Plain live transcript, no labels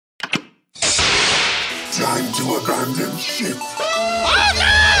Time to abandon ship. Oh no!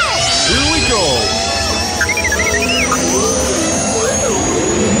 Here we go!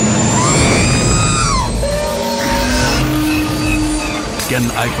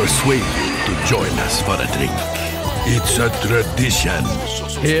 Can I persuade you to join us for a drink? It's a tradition.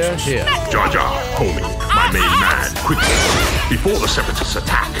 Here, here. Jar Jar, homie, my main man, quickly. Before the Separatists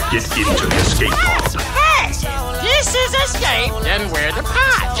attack, get into the escape pod. Hey! This is escape, then we're the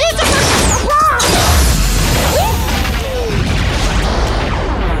pod.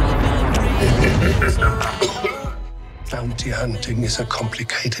 Bounty hunting is a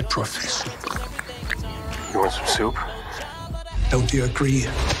complicated profession. You want some soup? Don't you agree?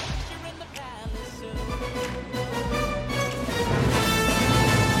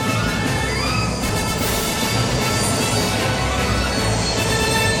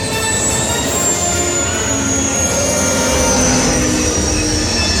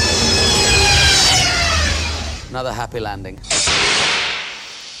 Another happy landing.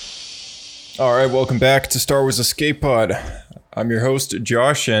 All right, welcome back to Star Wars Escape Pod. I'm your host,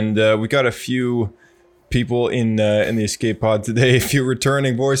 Josh, and we got a few people in the Escape Pod today. A few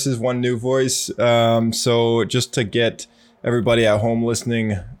returning voices, one new voice. So just to get everybody at home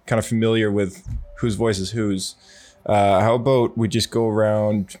listening kind of familiar with whose voice is whose, how about we just go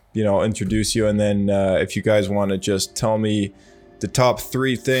around, introduce you, and then if you guys want to just tell me the top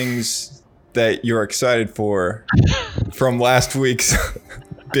 3 things that you're excited for from last week's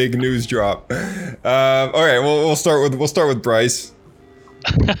big news drop. All right, well we'll start with Bryce.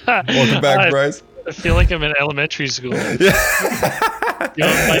 Welcome back, Bryce. I feel like I'm in elementary school. Yeah. you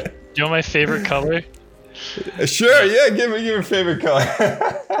know my favorite color? Sure, yeah. Give me your favorite color.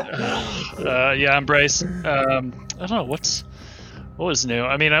 Yeah, I'm Bryce. I don't know what was new.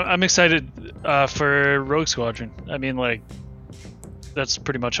 I mean, I'm excited for Rogue Squadron. I mean, like, that's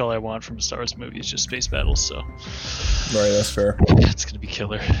pretty much all I want from a Star Wars movie is just space battles. So, right, that's fair. It's gonna be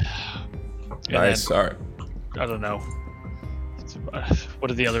killer. Nice. Then, all right. I don't know.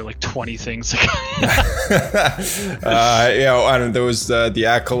 What are the other 20 things? I don't know. There was the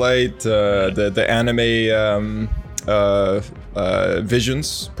Acolyte, the anime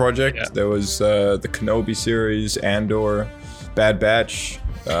Visions project. Yeah. There was the Kenobi series, Andor, Bad Batch.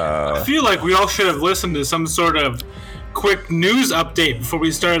 I feel like we all should have listened to some sort of quick news update before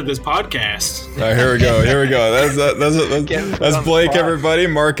we started this podcast. Here we go. That's Blake, everybody.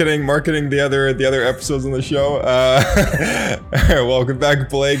 Marketing the other episodes on the show. Welcome back,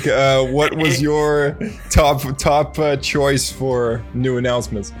 Blake. What was your top choice for new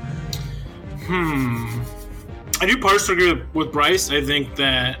announcements? I do partially agree with Bryce. I think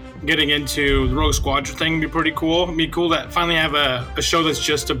that getting into the Rogue Squadron thing would be pretty cool. It'd be cool that finally have a show that's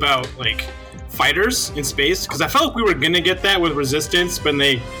just about fighters in space, because I felt like we were gonna get that with Resistance, but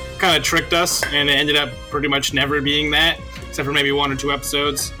they kind of tricked us, and it ended up pretty much never being that, except for maybe 1 or 2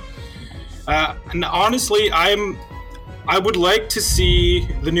 episodes. And honestly, I would like to see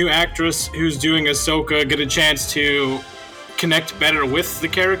the new actress who's doing Ahsoka get a chance to connect better with the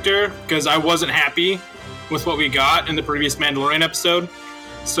character, because I wasn't happy with what we got in the previous Mandalorian episode.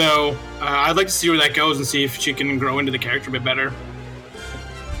 So I'd like to see where that goes and see if she can grow into the character a bit better.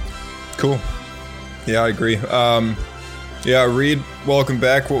 Cool. Yeah, I agree. Reed, welcome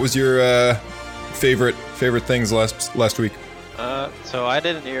back. What was your favorite things last week? So I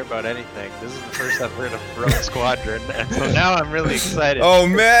didn't hear about anything. This is the first I've heard of Rogue Squadron, and so now I'm really excited. Oh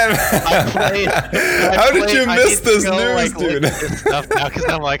man! How did you miss this news, dude? This stuff now, because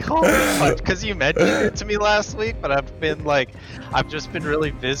I'm like, holy fuck! Because you mentioned it to me last week, but I've just been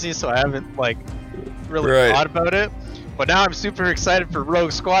really busy, so I haven't really thought about it. But now I'm super excited for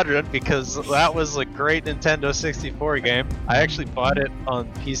Rogue Squadron because that was a great Nintendo 64 game. I actually bought it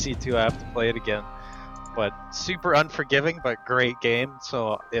on PC too. I have to play it again. But super unforgiving, but great game.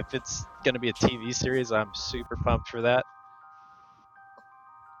 So if it's going to be a TV series, I'm super pumped for that.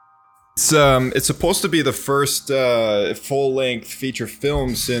 It's supposed to be the first full-length feature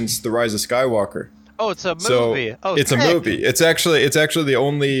film since The Rise of Skywalker. Oh, it's a movie. It's a movie. It's actually the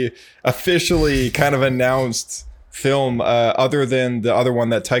only officially kind of announced film other than the other one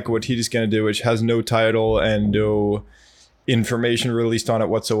that Taika Waititi's going to do, which has no title and no information released on it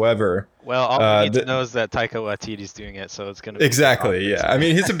whatsoever. Well, all we need to know is that Taika Waititi's doing it, so it's going to be exactly. Yeah, I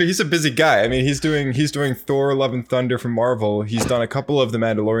mean he's a busy guy. I mean he's doing Thor: Love and Thunder from Marvel. He's done a couple of the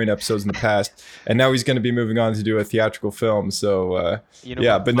Mandalorian episodes in the past, and now he's going to be moving on to do a theatrical film. So I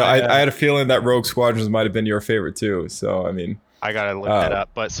had a feeling that Rogue Squadrons might have been your favorite too. So I mean, I gotta look that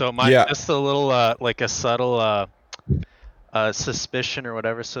up. But so just a little like a subtle Suspicion or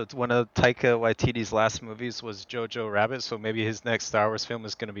whatever. So it's one of Taika Waititi's last movies was Jojo Rabbit. So maybe his next Star Wars film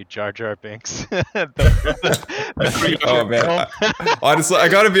is going to be Jar Jar Binks. Oh man! Honestly, I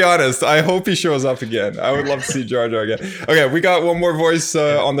gotta be honest. I hope he shows up again. I would love to see Jar Jar again. Okay, we got one more voice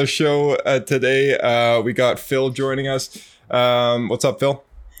on the show today. We got Phil joining us. What's up, Phil?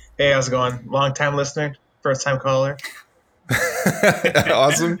 Hey, how's it going? Long time listener, first time caller.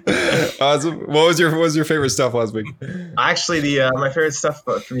 Awesome. What was your favorite stuff last week? Actually, my favorite stuff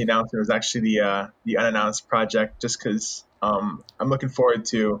from the announcement was actually the unannounced project, just because I'm looking forward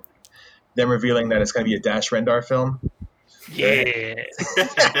to them revealing that it's going to be a Dash Rendar film. Yeah.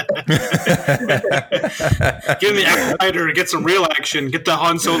 Give me Fighter, get some real action, get the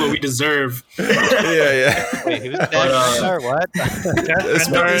Han Solo we deserve. Yeah. Wait, who's Dash Rendar? What?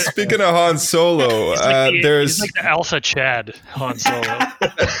 Speaking of Han Solo, he's like the Alpha Chad Han Solo.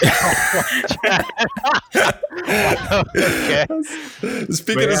 Okay.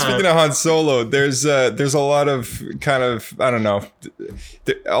 Speaking of Han Solo, there's a lot of kind of, I don't know,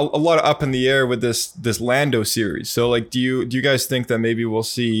 a lot of up in the air with this Lando series. So like, do you guys think that maybe we'll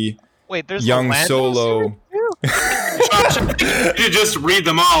see young Solo? You just read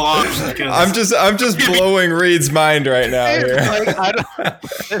them all off. I'm just blowing Reed's mind right now. Here.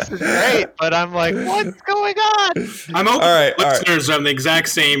 This is great, but I'm like, what's going on? I'm hoping listeners have the exact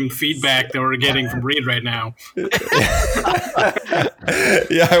same feedback that we're getting from Reed right now.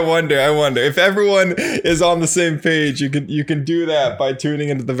 Yeah, I wonder if everyone is on the same page. You can do that by tuning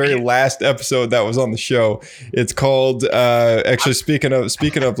into the very last episode that was on the show. It's called actually speaking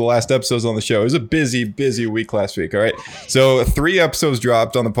of the last episodes on the show. It was a busy week last week. All right, so 3 episodes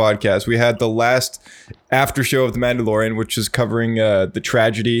dropped on the podcast. We had the last after show of The Mandalorian, which is covering the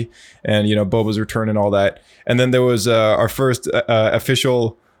tragedy and Boba's return and all that. And then there was our first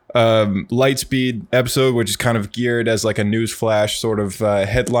official Lightspeed episode, which is kind of geared as like a news flash, sort of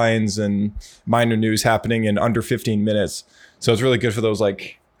headlines and minor news happening in under 15 minutes. So it's really good for those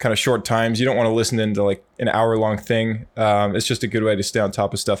like kind of short times. You don't want to listen into like an hour-long thing. It's just a good way to stay on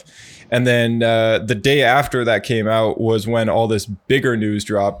top of stuff. And then the day after that came out was when all this bigger news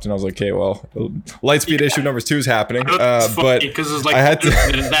dropped, and I was like, okay, well, Lightspeed issue number 2 is happening. But because it's like I had to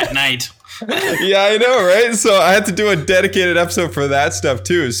that night. Yeah, I know, right? So I had to do a dedicated episode for that stuff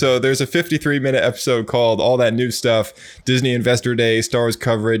too. So there's a 53-minute episode called All That New Stuff, Disney Investor Day, Star Wars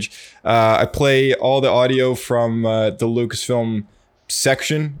coverage. I play all the audio from the Lucasfilm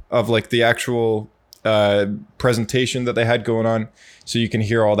section of like the actual presentation that they had going on, so you can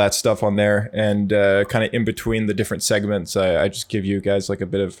hear all that stuff on there. And kind of in between the different segments, I just give you guys like a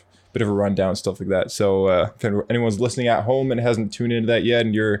bit of a rundown, stuff like that. So if anyone's listening at home and hasn't tuned into that yet,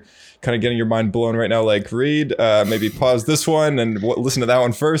 and you're kind of getting your mind blown right now like Reed, maybe pause this one and listen to that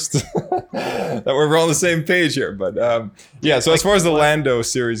one first. That we're all on the same page here. But yeah, so as far as the Lando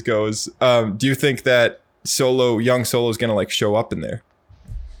series goes, do you think that young Solo is gonna like show up in there?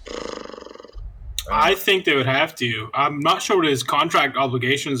 I think they would have to. I'm not sure what his contract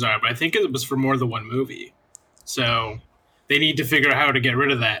obligations are, but I think it was for more than one movie. So they need to figure out how to get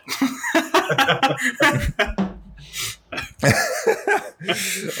rid of that.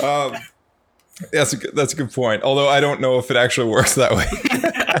 That's a good point. Although I don't know if it actually works that way.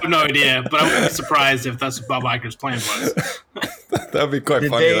 I have no idea, but I wouldn't be surprised if that's what Bob Iger's plan was. That'd be quite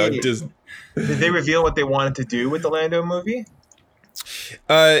funny. Did they reveal what they wanted to do with the Lando movie?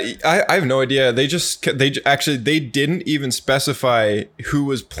 I have no idea. They didn't even specify who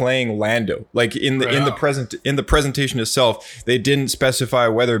was playing Lando. Like in the presentation itself, they didn't specify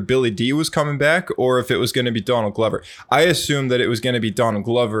whether Billy Dee was coming back or if it was going to be Donald Glover. I assumed that it was going to be Donald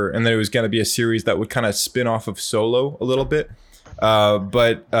Glover and that it was going to be a series that would kind of spin off of Solo a little bit.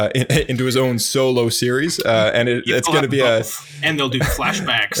 But into his own Solo series, and it's going to be and they'll do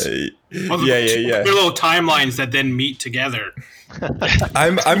flashbacks. Yeah. Little timelines that then meet together.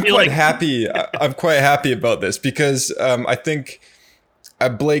 I'm quite happy. I'm quite happy about this because I think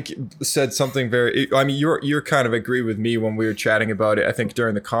Blake said something very. I mean, you're kind of agree with me when we were chatting about it. I think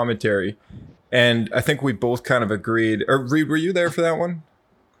during the commentary, and I think we both kind of agreed. Or Reed, were you there for that one?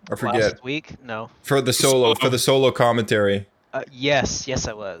 I forget. Last week, no. For the solo commentary. Yes,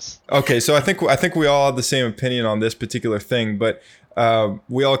 I was. Okay, so I think we all have the same opinion on this particular thing, but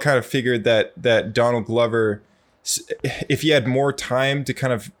we all kind of figured that Donald Glover, if he had more time to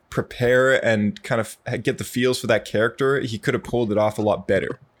kind of prepare and kind of get the feels for that character, he could have pulled it off a lot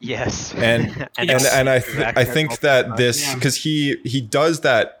better. Yes, and I think that this, because he does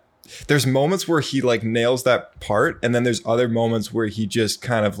that. There's moments where he like nails that part, and then there's other moments where he just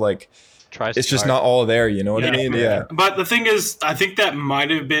kind of like. It's just not all there, you know what I mean? Yeah. But the thing is, I think that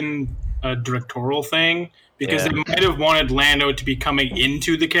might have been a directorial thing because they might have wanted Lando to be coming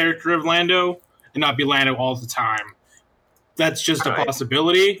into the character of Lando and not be Lando all the time. That's just a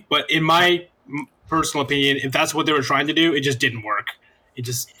possibility, but in my personal opinion, if that's what they were trying to do, it just didn't work. It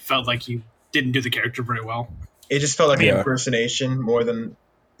just felt like he didn't do the character very well. It just felt like an impersonation more than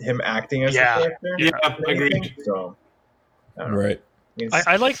him acting as the character. Yeah, agreed. So, I don't know. Right.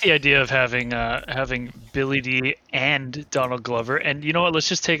 I like the idea of having Billy D and Donald Glover, and you know what? Let's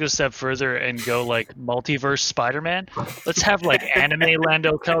just take it a step further and go like multiverse Spider-Man. Let's have like anime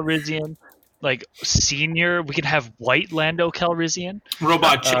Lando Calrissian, like senior. We can have white Lando Calrissian,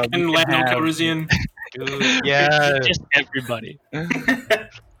 robot chicken Lando Calrissian. Dude, yeah, just everybody.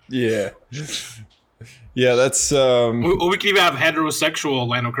 Yeah. Yeah, that's. We could even have heterosexual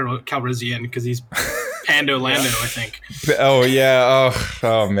Lando Calrissian because he's Pando Lando, I think. Oh yeah.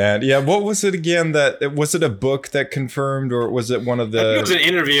 Oh man. Yeah. What was it again? Was it a book that confirmed, or was it one of the? I think it was an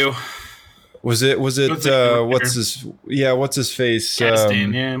interview. Was it? What's his face?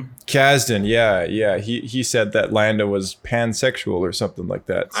 Kasdan, Kasdan. Yeah. He said that Lando was pansexual or something like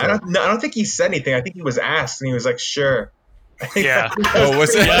that. So. I don't think he said anything. I think he was asked, and he was like, "Sure." Yeah. Oh,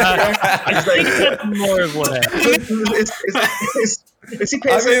 was it? It's like, that's more of what happened. Is he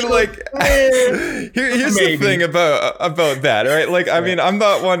I mean, like, here's the thing about that, right? Like, I mean, I'm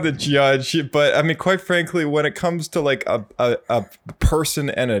not one to judge, but I mean, quite frankly, when it comes to like a person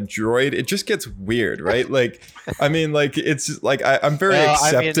and a droid, it just gets weird, right? Like, I mean, like, it's like I'm very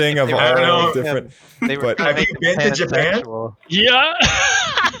accepting of all different. Have you been to Japan? Yeah.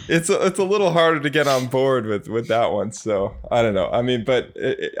 It's a little harder to get on board with that one, so I don't know. I mean, but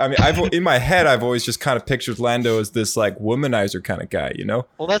in my head, I've always just kind of pictured Lando as this like womanizer kind of guy, you know?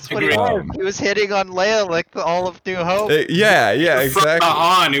 Well, that's what he was. He was hitting on Leia like all of New Hope. Yeah, exactly.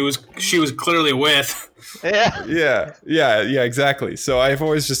 Han, she was clearly with. Yeah, exactly. So I've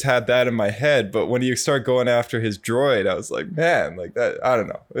always just had that in my head, but when you start going after his droid, I was like, man, like that. I don't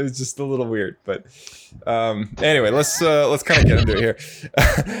know. It's just a little weird, but anyway, let's kind of get into it here.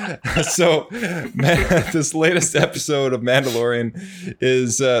 So, this latest episode of Mandalorian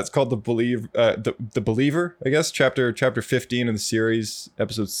is it's called the Believer, I guess, chapter 15 of the series,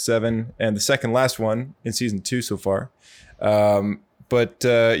 episode 7, and the second last one in season 2 so far. But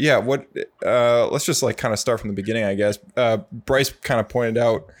let's just like kind of start from the beginning, I guess. Bryce kind of pointed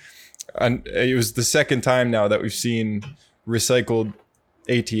out, and it was the second time now that we've seen recycled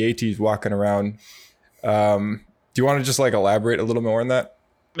AT-ATs walking around. Do you want to just like elaborate a little more on that?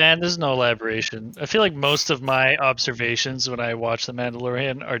 Man, there's no elaboration. I feel like most of my observations when I watch The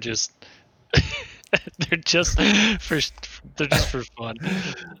Mandalorian are just they're just for fun.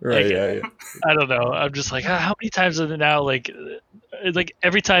 Right. Like, Yeah. I don't know. I'm just like, how many times are they now like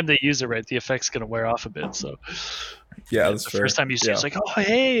every time they use it, right, the effect's gonna wear off a bit. So yeah, that's the fair. first time you see it's like, oh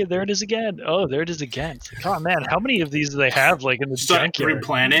hey, there it is again. Oh, there it is again. It's like, oh man, how many of these do they have like in the junkyard? Every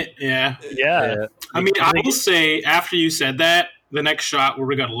planet, yeah. I mean, I will say after you said that, the next shot where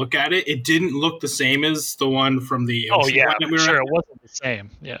we got to look at it, it didn't look the same as the one from the ocean one that we were at. It wasn't the same.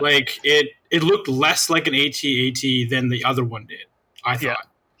 Yeah, like it looked less like an AT-AT than the other one did. I thought.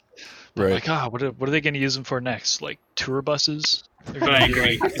 Right. Like, what are they going to use them for next? Like tour buses? I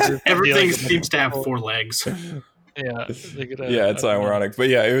agree. Everything seems to have 4 legs. Yeah. It's ironic, but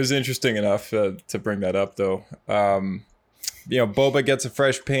yeah, it was interesting enough to bring that up, though. Boba gets a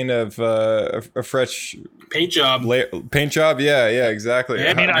fresh paint of a fresh paint job. Paint job, yeah, exactly.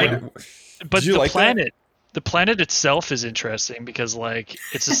 Yeah, I mean, but the like planet, the planet itself is interesting because like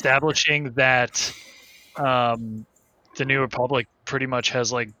it's establishing that the New Republic pretty much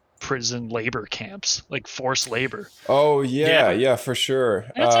has like prison labor camps, like forced labor. Oh yeah, for sure.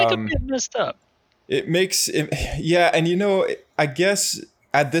 That's like a bit messed up. It makes it, and I guess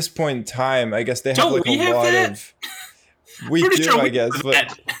at this point in time, I guess they have like a lot of. We do, I guess,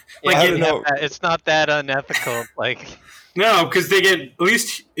 but I don't know. It's not that unethical, like. No, because they get, at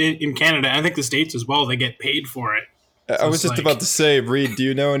least in Canada, I think the States as well, they get paid for it. So I was just about to say, Reed, do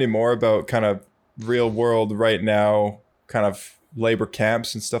you know any more about kind of real world right now, kind of labor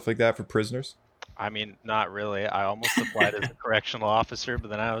camps and stuff like that for prisoners? I mean, not really. I almost applied as a correctional officer, but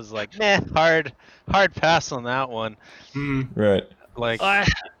then I was like, hard pass on that one. Right. Like,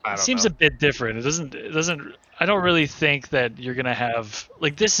 it seems a bit different. It doesn't. I don't really think that you're gonna have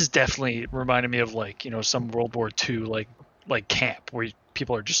like this is definitely reminding me of like some World War II like camp where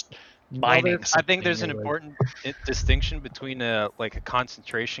people are just mining. I think there's an important distinction between a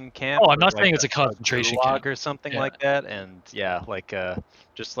concentration camp. Oh, I'm not saying it's a concentration camp or something like that, and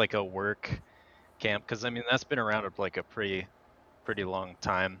just like a work camp, because I mean that's been around for like a pretty long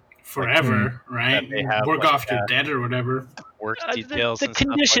time. Forever, right? They have, work off your debt or whatever. work details. The and stuff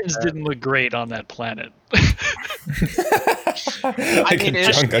conditions like that. didn't look great on that planet. Like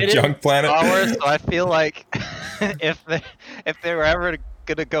a junk planet. Star Wars, so I feel like if they were ever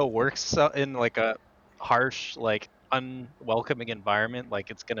gonna go work in like a harsh, like unwelcoming environment, like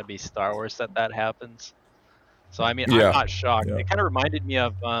it's gonna be Star Wars that happens. So I mean, I'm not shocked. Yeah. It kind of reminded me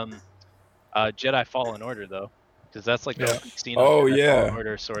of Jedi Fallen Order though, because that's like the scene Oh, of Jedi yeah. Fallen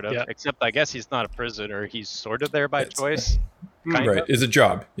Order sort of. Yeah. Except I guess he's not a prisoner; he's sort of there by choice. kind Right. of. It's a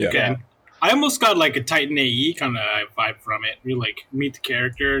job. Yeah. Okay. I almost got like a Titan AE kind of vibe from it. We like meet the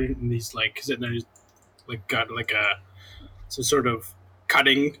character and he's like sitting there, like got like some sort of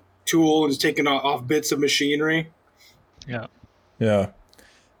cutting tool and is taking off bits of machinery. Yeah. Yeah.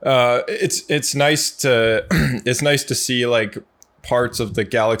 It's nice to it's nice to see like parts of the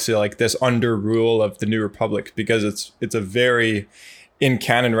galaxy like this under rule of the New Republic, because it's a very, in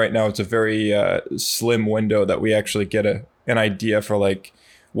canon right now, it's a very slim window that we actually get an idea for like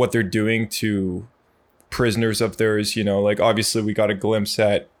what they're doing to prisoners of theirs. You know, like obviously we got a glimpse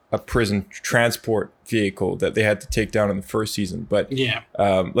at a prison transport vehicle that they had to take down in the first season, but Yeah.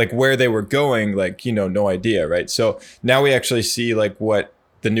 like where they were going, like, you know, no idea, right? So now we actually see like what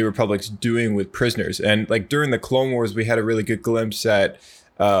the New Republic's doing with prisoners, and like during the Clone Wars, we had a really good glimpse at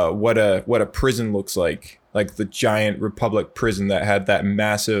what a prison looks like the giant Republic prison that had that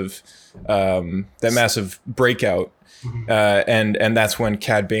massive breakout. And that's when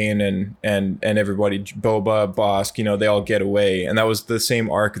Cad Bane and everybody, Boba, Bosk, you know, they all get away, and that was the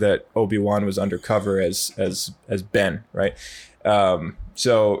same arc that Obi-Wan was undercover as Ben, right?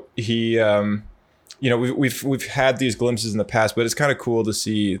 So he, you know, we've had these glimpses in the past, but it's kind of cool to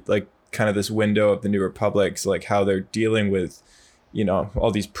see like kind of this window of the New Republic, so like how they're dealing with, you know, all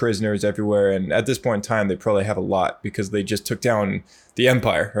these prisoners everywhere. And at this point in time, they probably have a lot because they just took down the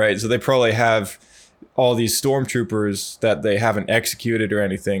Empire, right? So they probably have all these stormtroopers that they haven't executed or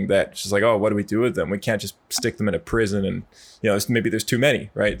anything, that's just like, oh, what do we do with them? We can't just stick them in a prison, and, you know, maybe there's too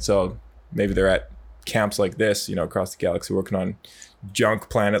many, right? So maybe they're at camps like this, you know, across the galaxy working on junk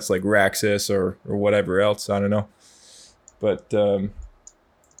planets like Raxus or whatever else. I don't know. But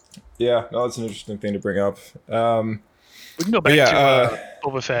yeah, no, that's an interesting thing to bring up. We can go back to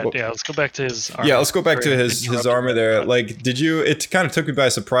Boba Fett. well, Yeah, let's go back to his armor. Yeah, let's go back to his armor there. Like, it kind of took me by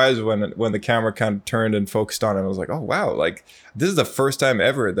surprise when the camera kind of turned and focused on him. I was like, oh, wow, like this is the first time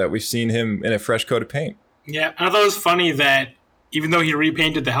ever that we've seen him in a fresh coat of paint. Yeah, I thought it was funny that even though he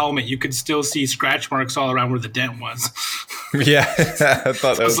repainted the helmet, you could still see scratch marks all around where the dent was. Yeah, I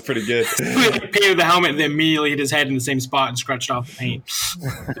thought that was pretty good. He painted the helmet and then immediately hit his head in the same spot and scratched off the paint.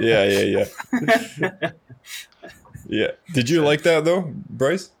 Yeah. Yeah. Did you like that though,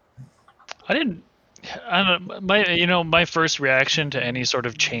 Bryce? I don't. My first reaction to any sort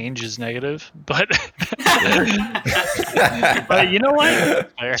of change is negative, but but you know what?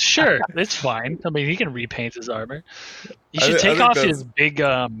 Sure, it's fine. I mean, he can repaint his armor. He should take off his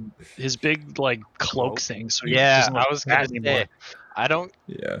big like cloak thing. So Yeah, I was gonna say, I don't.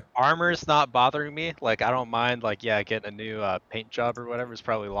 Yeah. Armor's not bothering me. Like, I don't mind. Like, yeah, getting a new paint job or whatever is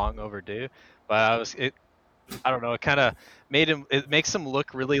probably long overdue. But I don't know. It kind of it makes him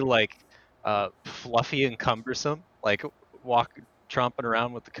look really like fluffy and cumbersome, like tromping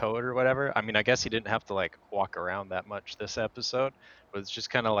around with the coat or whatever. I mean, I guess he didn't have to like walk around that much this episode, but it's just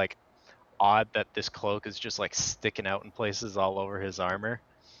kind of like odd that this cloak is just like sticking out in places all over his armor.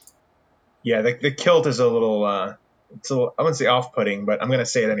 Yeah, the kilt is a little, I wouldn't say off-putting, but I'm going to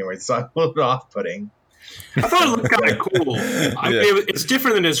say it anyway. It's a little bit off-putting. I thought it looked kind of cool. It's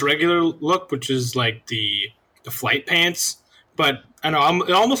different than his regular look, which is like the flight pants. But I know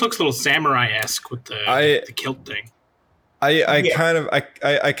it almost looks a little samurai-esque with the kilt thing.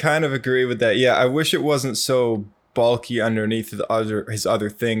 I kind of agree with that. Yeah, I wish it wasn't so bulky underneath his other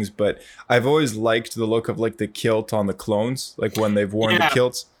things, but I've always liked the look of like the kilt on the clones, like when they've worn the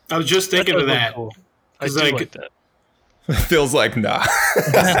kilts. I was just thinking of that. Cool. I do like that. Feels like nah.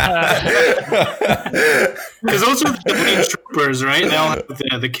 Because those are the main troopers, right? They all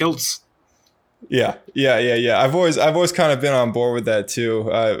have the kilts. Yeah. I've always kind of been on board with that too.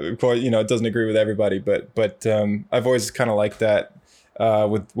 Of course, you know, it doesn't agree with everybody, but I've always kind of liked that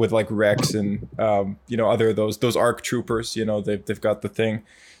with like Rex and you know, other those ARC troopers. You know, they've got the thing.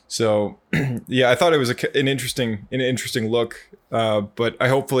 So yeah, I thought it was an interesting look. But I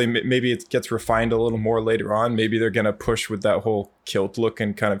hopefully maybe it gets refined a little more later on. Maybe they're gonna push with that whole kilt look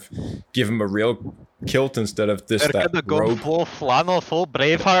and kind of give him a real kilt instead of this. They're gonna go full flannel, full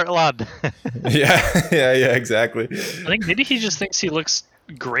Braveheart, lad. yeah, exactly. I think maybe he just thinks he looks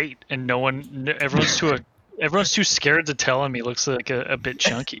great, and everyone's too scared to tell him he looks like a bit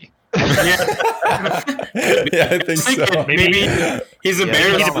chunky. Yeah, I think so. Maybe he's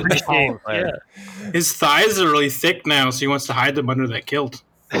embarrassed. Yeah. His thighs are really thick now, so he wants to hide them under that kilt.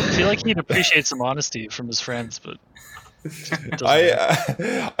 I feel like he'd appreciate some honesty from his friends, but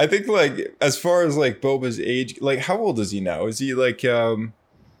I think like as far as like Boba's age, like how old is he now? Is he like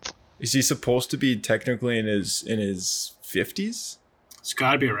is he supposed to be technically in his 50s? It's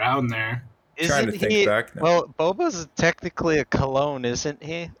got to be around there. Trying to think back now. Well, Boba's technically a clone, isn't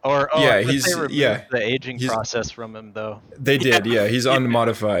he? Or yeah, they removed the aging process from him though. They did, yeah. He's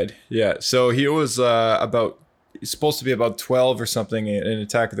unmodified. Yeah. So he was he's supposed to be about 12 or something in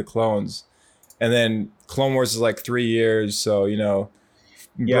Attack of the Clones. And then Clone Wars is like 3 years, so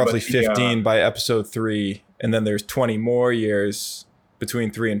roughly 15 by episode 3, and then there's 20 more years between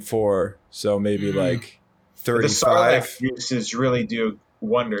 3 and 4, so maybe like 35. The Sarlacc juices really do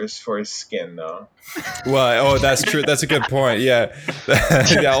wonders for his skin, though. Well, that's true. That's a good point. Yeah,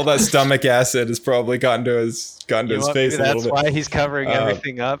 yeah, all that stomach acid has probably gotten to his face a little bit. That's why he's covering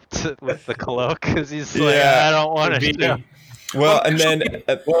everything up with the cloak, because he's like, I don't want to show. Well, and then in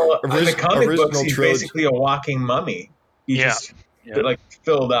the comic books, he's basically a walking mummy. He's just like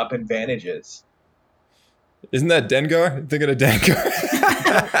filled up in bandages. Isn't that Dengar? I'm thinking of Dengar.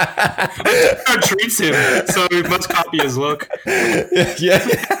 Treats him, so he must copy his look. Yeah.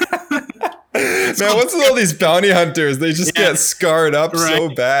 Man, what's with all these bounty hunters? They just get scarred up so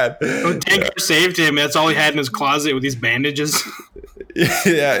bad. When Dengar saved him, that's all he had in his closet with these bandages.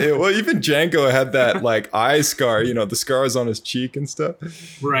 Yeah, well, even Django had that like eye scar, the scars on his cheek and stuff.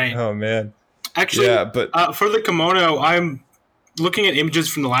 Right. Oh man. Actually, but for the kimono, I'm looking at images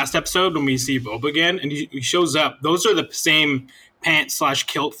from the last episode when we see Boba again, and he shows up. Those are the same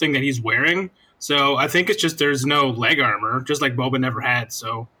pants/kilt thing that he's wearing. So I think it's just there's no leg armor, just like Boba never had.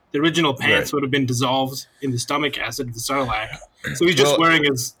 So the original pants would have been dissolved in the stomach acid of the Sarlacc. So he's just wearing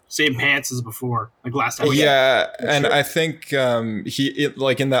his same pants as before, like last episode. Yeah, and I think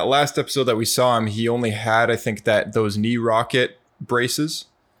like in that last episode that we saw him, he only had, I think, those knee rocket braces,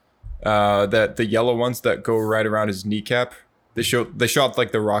 that the yellow ones that go right around his kneecap. They shot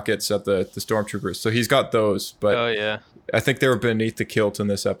like the rockets at the stormtroopers, so he's got those. But I think they were beneath the kilt in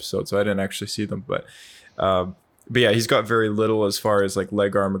this episode, so I didn't actually see them. But yeah, he's got very little as far as like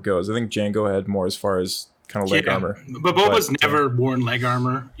leg armor goes. I think Django had more as far as kind of leg armor. But Boba's never worn leg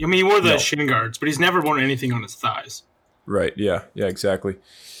armor. I mean, he wore the shin guards, but he's never worn anything on his thighs. Right. Yeah. Yeah. Exactly.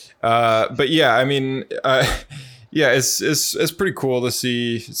 But yeah, I mean, yeah, it's pretty cool to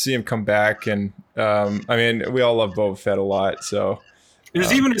see him come back, and I mean, we all love Boba Fett a lot. So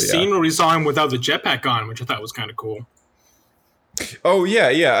there's even a scene where we saw him without the jetpack on, which I thought was kind of cool. Oh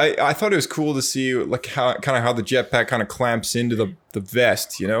yeah. I thought it was cool to see like how the jetpack kind of clamps into the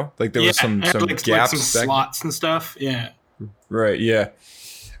vest, like there was some gaps, like some slots and stuff. Yeah. Right. Yeah.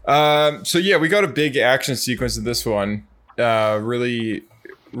 So yeah, we got a big action sequence in this one. Really,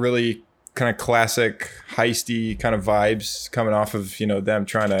 really kind of classic heisty kind of vibes coming off of them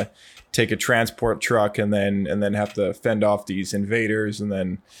trying to take a transport truck and then have to fend off these invaders, and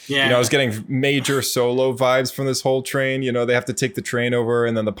then I was getting major Solo vibes from this whole train. They have to take the train over,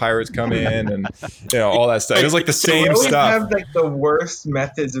 and then the pirates come in, and all that stuff. It was like the same stuff. They have like the worst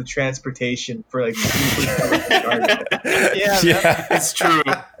methods of transportation for like yeah, it's true.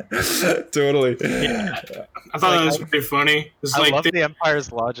 Totally. Yeah. I thought that was pretty funny. I love the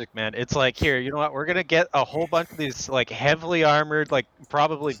Empire's logic, man. It's like, here, you know what? We're gonna get a whole bunch of these like heavily armored, like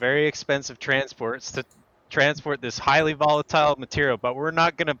probably very expensive transports to transport this highly volatile material, but we're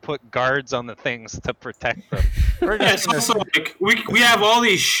not gonna put guards on the things to protect them. It's also like we have all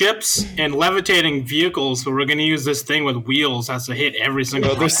these ships and levitating vehicles, but we're gonna use this thing with wheels has to hit every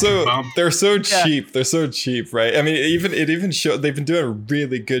single. They're so cheap. They're so cheap, right? I mean, it even showed they've been doing a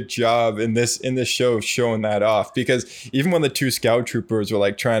really good job in this show showing that off, because even when the two scout troopers were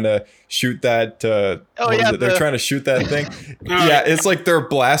like trying to shoot that, they're trying to shoot that thing. It's like their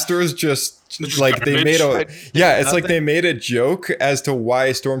blasters just like they made it's like they made a joke as to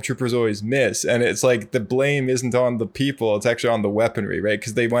why stormtroopers always miss, and it's like the blame isn't on the people, it's actually on the weaponry, right?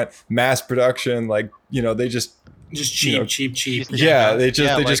 Because they went mass production, like they just cheap. Yeah, they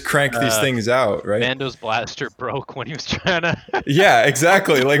just crank these things out, right? Mando's blaster broke when he was trying to. Yeah,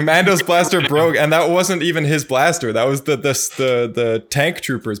 exactly. Like Mando's blaster broke, and that wasn't even his blaster. That was the tank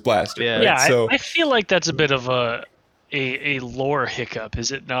trooper's blaster. Yeah, right? yeah. So I feel like that's a bit of a lore hiccup,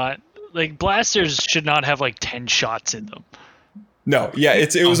 is it not? Like blasters should not have like 10 shots in them. No, yeah,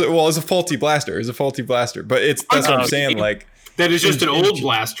 it was a faulty blaster. It was a faulty blaster, but that's what I'm saying. Like that is just an old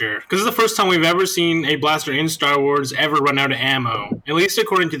blaster, because it's the first time we've ever seen a blaster in Star Wars ever run out of ammo. At least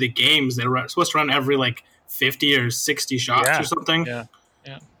according to the games, they're supposed to run every like 50 or 60 shots or something. Yeah.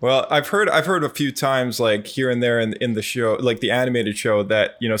 Yeah. Well, I've heard a few times, like here and there in the show, like the animated show,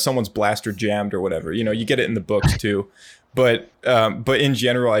 that someone's blaster jammed or whatever. You get it in the books too, but in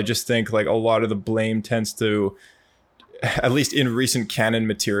general, I just think like a lot of the blame tends to, at least in recent canon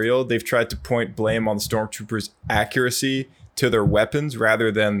material, they've tried to point blame on the stormtroopers' accuracy to their weapons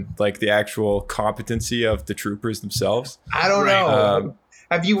rather than like the actual competency of the troopers themselves. I don't know.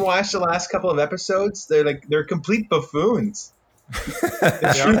 Have you watched the last couple of episodes? They're complete buffoons.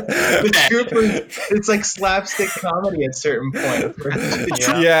 The troopers, it's like slapstick comedy at certain points.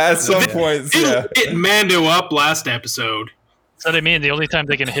 At some points. Yeah. It Mando up last episode. That's what I mean. The only time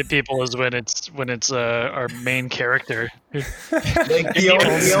they can hit people is when it's our main character. Like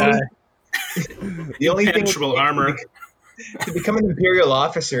the only thing armor. To become an Imperial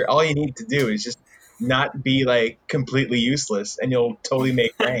officer, all you need to do is just not be like completely useless, and you'll totally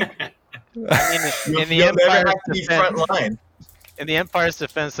make rank. I mean, in the Empire's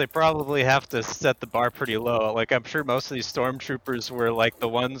defense, they probably have to set the bar pretty low. Like, I'm sure most of these stormtroopers were like the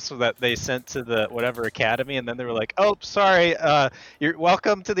ones that they sent to the whatever academy, and then they were like, "Oh, sorry, you're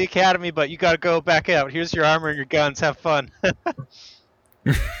welcome to the academy, but you got to go back out. Here's your armor and your guns. Have fun."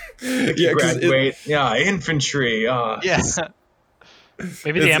 Graduate. Infantry. Yeah.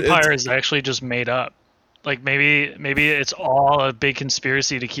 Maybe the Empire is actually just made up. Like maybe it's all a big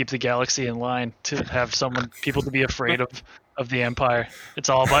conspiracy to keep the galaxy in line, to have people to be afraid of the Empire. It's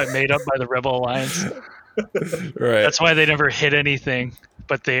all made up by the Rebel Alliance. Right. That's why they never hit anything,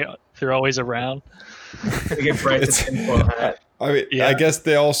 but they're always around. They get bright the tinfoil hat. I mean, yeah. I guess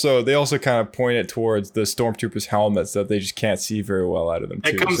they also kind of point it towards the stormtroopers' helmets that they just can't see very well out of them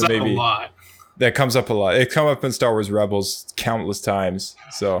too. That comes up a lot. That comes up a lot. It come up in Star Wars Rebels countless times.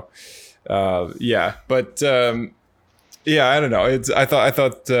 So, yeah, but I don't know. I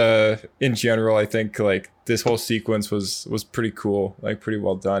thought in general, I think like this whole sequence was pretty cool, like pretty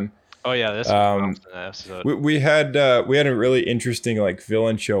well done. Oh yeah, this was an episode. We had a really interesting like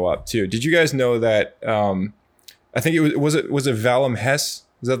villain show up too. Did you guys know that? I think it was it Valem Hess?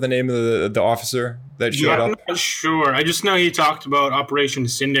 Is that the name of the officer that showed up? I'm not sure. I just know he talked about Operation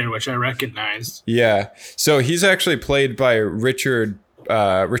Cinder, which I recognized. Yeah. So he's actually played by Richard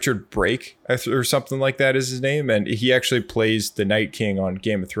Brake or something like that is his name, and he actually plays the Night King on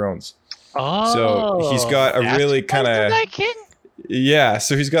Game of Thrones. Oh. So he's got a really kind of Night King? Yeah,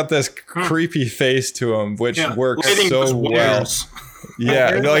 so he's got this creepy face to him, which works so well.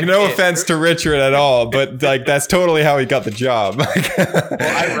 Yeah, like no offense to Richard at all, but like that's totally how he got the job. Well,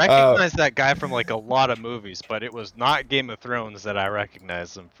 I recognize that guy from like a lot of movies, but it was not Game of Thrones that I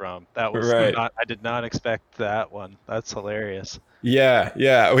recognized him from. That was right. I did not expect that one. That's hilarious. Yeah.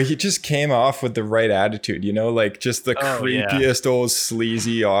 Well, he just came off with the right attitude, like just the creepiest old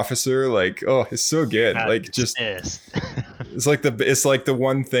sleazy officer. Like, oh, it's so good. Like just it's like the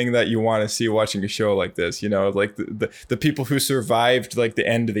one thing that you want to see watching a show like this, like the people who survived like the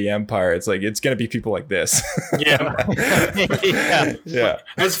end of the Empire. It's like it's gonna be people like this. Yeah.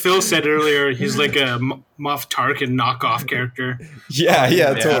 As Phil said earlier, he's like a Moff Tarkin knockoff character.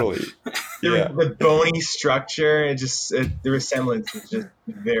 Yeah, totally. The bony structure, the resemblance is just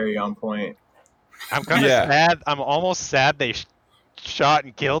very on point. I'm kind of sad. I'm almost sad they shot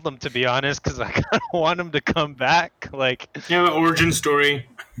and killed him, to be honest, because I kind of want him to come back. Like, origin story.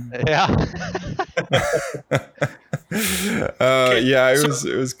 Yeah.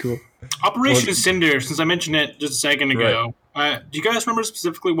 It was cool. Operation Cinder. Since I mentioned it just a second ago, do you guys remember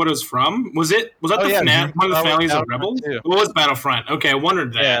specifically what it was from? Was that one of the finales of Rebels? It was Battlefront. Okay, I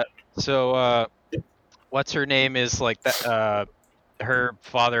wondered that. Yeah. So, what's her name is like that? Her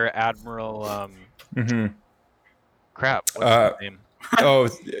father, Admiral. Crap. What's her name? Oh,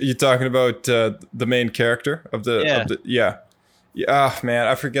 you're talking about the main character of the Yeah, man,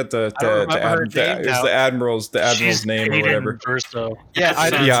 I forget the admiral's name or whatever. Verso.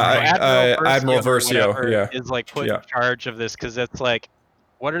 Admiral Versio. Is like put in charge of this because it's like,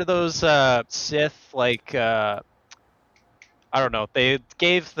 what are those Sith like? I don't know. They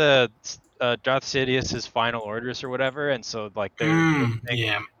gave the Darth Sidious his final orders or whatever, and so like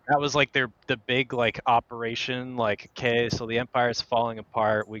that was like the big like operation. Like, okay, so the Empire's falling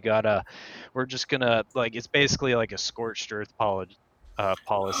apart. We're just gonna like it's basically like a scorched earth policy.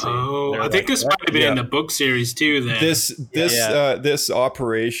 Oh, I think this might have been in the book series too. Then this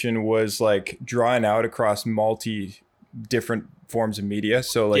operation was like drawn out across different forms of media.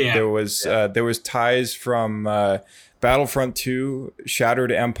 So like there was ties from Battlefront 2,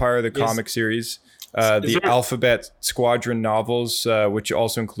 Shattered Empire, the comic series. The Alphabet Squadron novels, which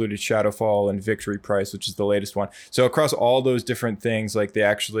also included Shadowfall and Victory Price, which is the latest one. So across all those different things, like they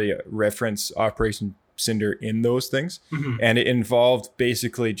actually reference Operation Cinder in those things. And it involved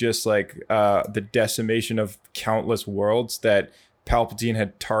basically just like the decimation of countless worlds that Palpatine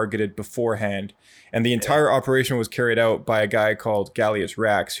had targeted beforehand. And the entire operation was carried out by a guy called Gallius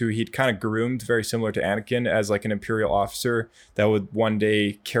Rax, who he'd kind of groomed, very similar to Anakin, as like an Imperial officer that would one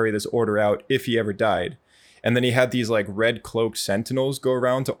day carry this order out if he ever died. And then he had these like red cloaked sentinels go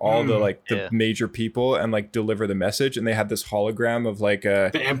around to all the major people and like deliver the message. And they had this hologram of like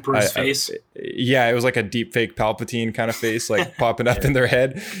the Emperor's face. It was like a deep fake Palpatine kind of face, like popping up in their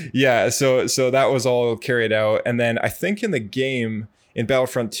head. Yeah. So that was all carried out. And then I think in the game in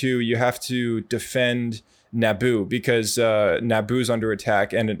Battlefront 2, you have to defend Naboo because Naboo's under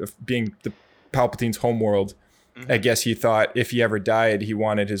attack, and being the Palpatine's homeworld, I guess he thought if he ever died, he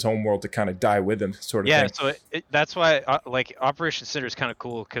wanted his homeworld to kind of die with him, sort of thing. Yeah, so that's why like Operation Cinder is kind of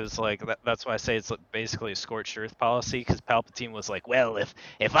cool because like that's why I say it's basically a scorched earth policy, because Palpatine was like, well, if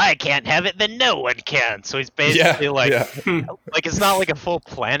I can't have it, then no one can. So he's basically like it's not like a full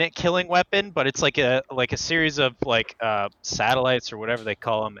planet killing weapon, but it's like a series of like satellites or whatever they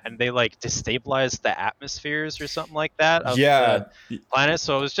call them, and they like destabilize the atmospheres or something like that of the planet.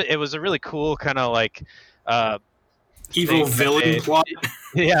 So it was a really cool kind of like evil villain plot.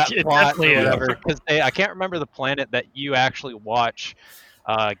 Plot or whatever. Because I can't remember the planet that you actually watch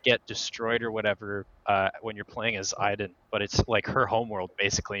get destroyed or whatever when you're playing as Iden, but it's like her homeworld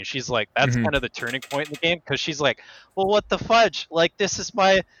basically, and she's like, that's kind of the turning point in the game, because she's like, well, what the fudge? Like, this is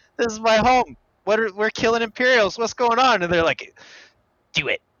my home. We're killing Imperials. What's going on? And they're like, do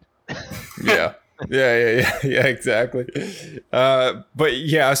it. Yeah, exactly. But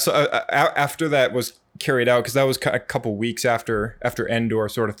yeah, so after that was carried out, because that was a couple weeks after Endor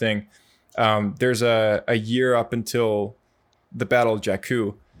sort of thing. There's a year up until the Battle of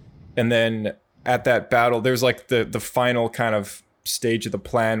Jakku, and then at that battle, there's like the final kind of stage of the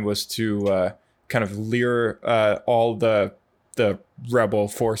plan was to kind of lure all the rebel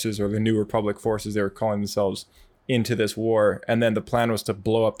forces, or the New Republic forces they were calling themselves, into this war. And then the plan was to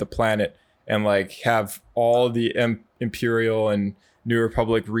blow up the planet and like have all the Imperial and New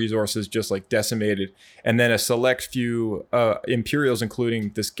Republic resources just like decimated, and then a select few Imperials,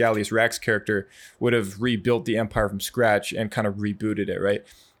 including this Gallius Rax character, would have rebuilt the Empire from scratch and kind of rebooted it, right?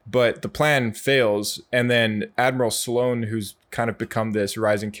 But the plan fails, and then Admiral Sloane, who's kind of become this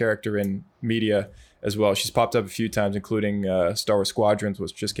rising character in media as well, she's popped up a few times, including Star Wars Squadrons,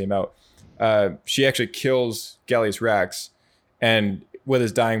 which just came out. She actually kills Gallius Rax, and with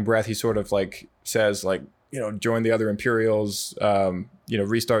his dying breath, he sort of like says like, join the other Imperials,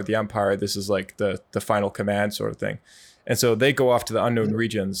 restart the Empire. This is like the final command sort of thing. And so they go off to the unknown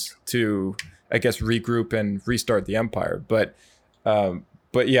regions to, I guess, regroup and restart the Empire. But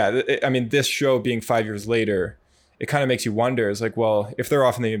yeah, I mean, this show being 5 years later, it kind of makes you wonder. It's like, well, if they're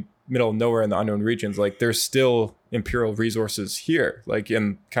off in the middle of nowhere in the unknown regions, like there's still Imperial resources here, like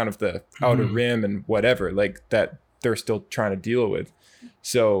in kind of the outer rim and whatever, like that they're still trying to deal with.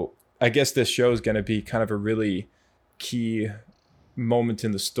 So I guess this show is going to be kind of a really key moment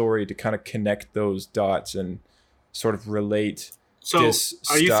in the story to kind of connect those dots and sort of relate this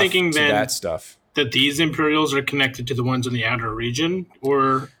are you stuff thinking to then that stuff. That these Imperials are connected to the ones in the outer region?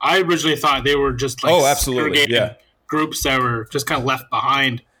 Or I originally thought they were just like absolutely, groups that were just kind of left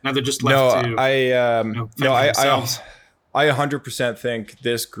behind. Now they're just left to I 100% think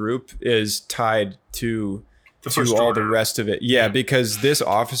this group is tied to all the rest of it. Yeah, because this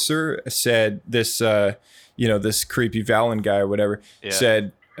officer said this, this creepy Valen guy or whatever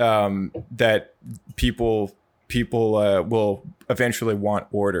said that people will eventually want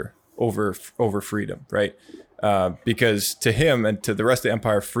order over freedom, right? Because to him and to the rest of the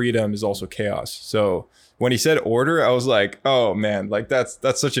Empire, freedom is also chaos. So when he said order, I was like, oh man, like that's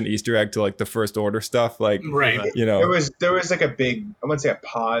such an Easter egg to like the First Order stuff. Like, right. There was like a big, I wouldn't say a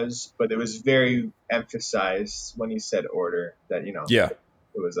pause, but it was very emphasized when he said order that, it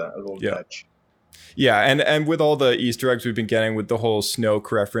was a little touch. Yeah, and with all the Easter eggs we've been getting with the whole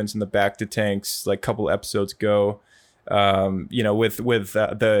Snoke reference in the Bacta tanks, like a couple episodes ago, with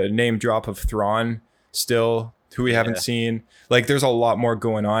the name drop of Thrawn still, who we haven't seen. Like, there's a lot more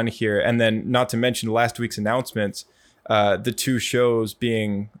going on here. And then, not to mention last week's announcements, the two shows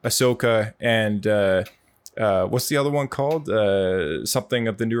being Ahsoka and what's the other one called? Something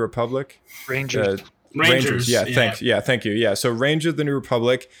of the New Republic? Rangers. Rangers. Yeah, thanks. Yeah, thank you. Yeah, so Rangers of the New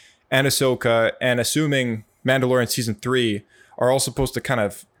Republic and Ahsoka, and assuming Mandalorian Season 3 are all supposed to kind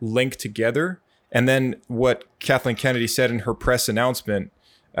of link together. And then what Kathleen Kennedy said in her press announcement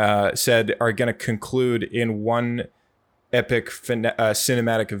said are going to conclude in one epic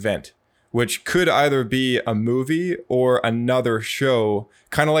cinematic event, which could either be a movie or another show,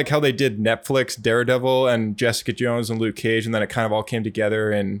 kind of like how they did Netflix, Daredevil, and Jessica Jones and Luke Cage, and then it kind of all came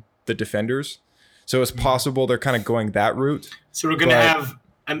together in The Defenders. So it's possible they're kind of going that route. So we're going to have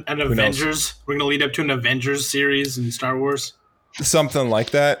an Avengers. We're going to lead up to an Avengers series in Star Wars. Something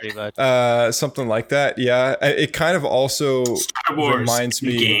like that. Something like that. Yeah. It kind of also Star Wars reminds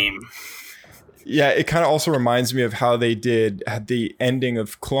me. Game. Yeah, it kind of also reminds me of how they did the ending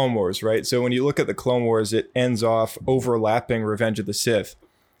of Clone Wars, right? So when you look at the Clone Wars, it ends off overlapping Revenge of the Sith.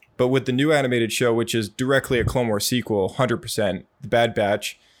 But with the new animated show, which is directly a Clone Wars sequel, 100%, The Bad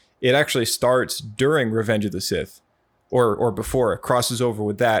Batch, it actually starts during Revenge of the Sith, or before. It crosses over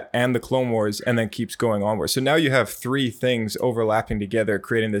with that and the Clone Wars, and then keeps going onward. So now you have 3 things overlapping together,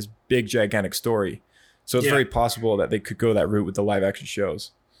 creating this big, gigantic story. So it's very possible that they could go that route with the live action shows.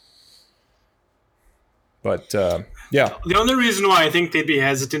 But yeah, the only reason why I think they'd be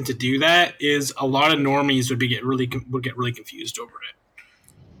hesitant to do that is a lot of normies would get really confused over it.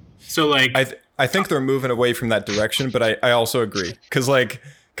 So like, I think they're moving away from that direction, but I also agree because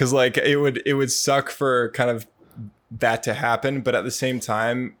it would suck for kind of that to happen, but at the same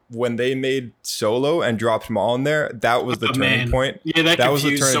time, when they made Solo and dropped Maul in there, that was the turning point. Yeah, that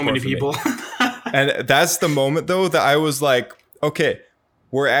confused so many people. And that's the moment though that I was like, okay,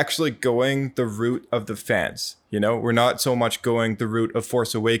 we're actually going the route of the fans. You know, we're not so much going the route of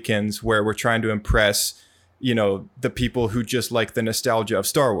Force Awakens where we're trying to impress, you know, the people who just like the nostalgia of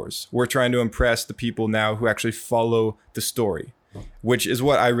Star Wars. We're trying to impress the people now who actually follow the story, which is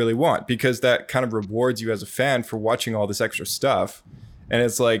what I really want, because that kind of rewards you as a fan for watching all this extra stuff. And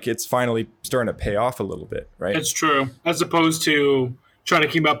it's like, it's finally starting to pay off a little bit, right? It's true. As opposed to trying to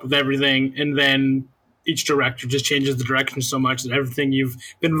keep up with everything and then each director just changes the direction so much that everything you've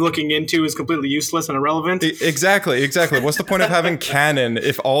been looking into is completely useless and irrelevant. Exactly. What's the point of having canon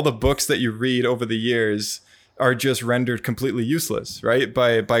if all the books that you read over the years are just rendered completely useless, right?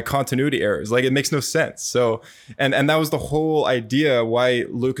 By continuity errors. Like, it makes no sense. So, and that was the whole idea why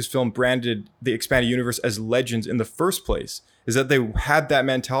Lucasfilm branded the expanded universe as Legends in the first place, is that they had that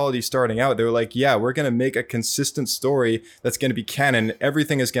mentality starting out. They were like, yeah, we're going to make a consistent story that's going to be canon.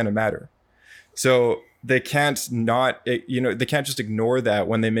 Everything is going to matter. So they can't they can't just ignore that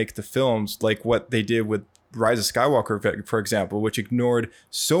when they make the films, like what they did with Rise of Skywalker, for example, which ignored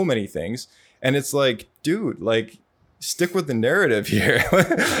so many things. And it's like, dude, like, stick with the narrative here,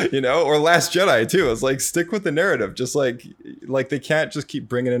 you know, or Last Jedi too. It's like, stick with the narrative. Just like they can't just keep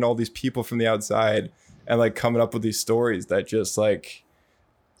bringing in all these people from the outside and like coming up with these stories that just like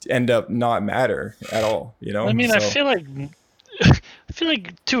end up not matter at all, you know? I mean, so. I feel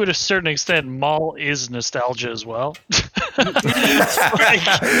like to a certain extent, Maul is nostalgia as well. That's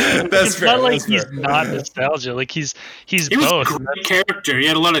it's fair. not like That's he's fair. not nostalgia. Like he's He was both. a great character. He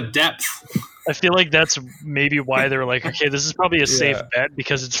had a lot of depth. I feel like that's maybe why they're like, okay, this is probably a safe bet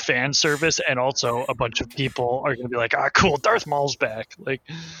because it's fan service, and also a bunch of people are going to be like, ah, cool, Darth Maul's back. Like,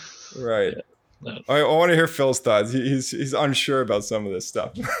 Right. I want to hear Phil's thoughts. He's unsure about some of this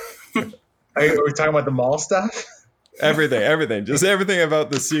stuff. Are we talking about the Maul stuff? everything, just everything about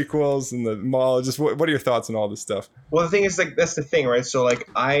the sequels and the Maul. Just what are your thoughts on all this stuff? Well, the thing is, like, that's the thing, right? So, like,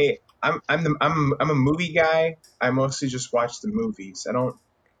 I'm a movie guy. I mostly just watch the movies.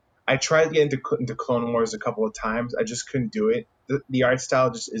 I tried to get into Clone Wars a couple of times. I just couldn't do it. The art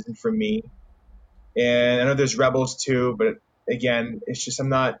style just isn't for me. And I know there's Rebels too, but again, it's just I'm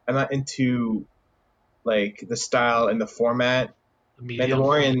not into like the style and the format.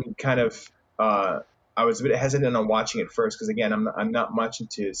 Mandalorian kind of I was a bit hesitant on watching it first because again, I'm not much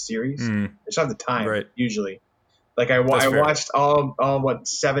into series. I just don't have the time usually. Like I watched all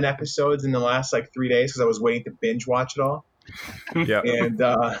 7 episodes in the last like 3 days because I was waiting to binge watch it all. Yeah. And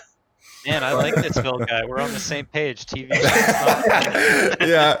man, I like this Phil guy. We're on the same page. TV.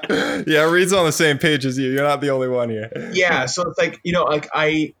 yeah. Reed's on the same page as you. You're not the only one here. Yeah. So it's like, you know, like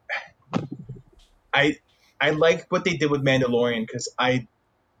I like what they did with Mandalorian because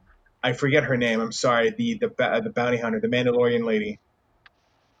I forget her name. I'm sorry. The bounty hunter, the Mandalorian lady.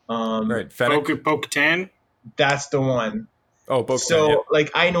 Right. Fennec? Bo-Katan. That's the one. Oh, Bo-Katan. So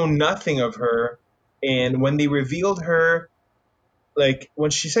like I know nothing of her, and when they revealed her, like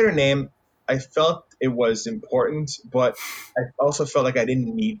when she said her name, I felt it was important, but I also felt like I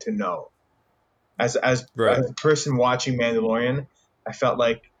didn't need to know. As a person watching Mandalorian, I felt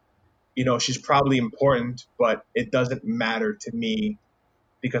like, you know, she's probably important, but it doesn't matter to me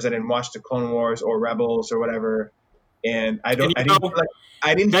because I didn't watch the Clone Wars or Rebels or whatever, and I didn't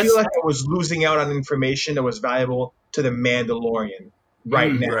feel like I was losing out on information that was valuable to the Mandalorian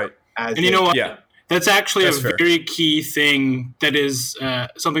right now. Right. And you know what? Yeah. That's actually That's a fair. very key thing. That is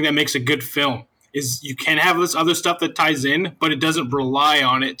something that makes a good film. Is you can have this other stuff that ties in, but it doesn't rely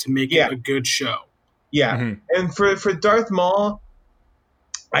on it to make it a good show. Yeah, Mm-hmm. and for Darth Maul,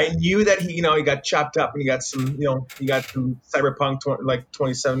 I knew that he got chopped up and he got some cyberpunk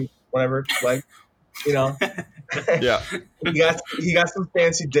 27 whatever Yeah. he got some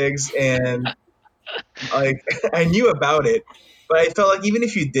fancy digs, and like I knew about it, but I felt like even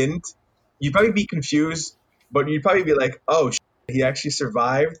if you didn't, you'd probably be confused, but you'd probably be like, oh, he actually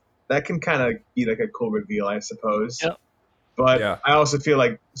survived. That can kind of be like a cool reveal, I suppose. Yep. But Yeah. I also feel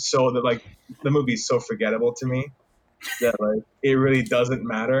like the movie's so forgettable to me that like it really doesn't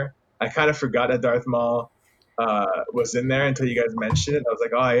matter. I kind of forgot that Darth Maul was in there until you guys mentioned it. I was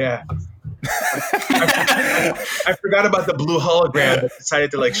like, oh yeah. I forgot about the blue hologram that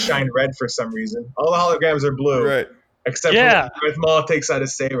decided to like shine red for some reason. All the holograms are blue, Right. except for Darth Maul takes out a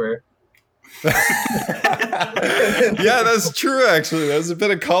saber. Yeah, that's true. Actually, there's a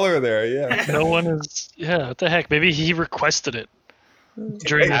bit of color there. Yeah. No one is. Yeah, what the heck? Maybe he requested it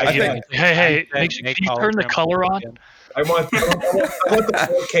during the I meeting. think- Hey, Make can you turn the hologram color on? again. I want the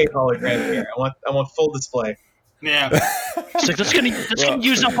 4K hologram here. I want full display. Yeah. It's like that's gonna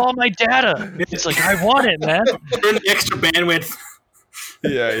use up all my data. It's like I want it, man. Turn the extra bandwidth.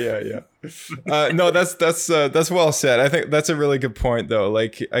 Yeah. No, that's well said. I think that's a really good point, though.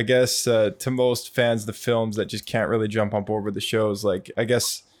 Like, I guess to most fans of the films that just can't really jump on board with the shows, like, I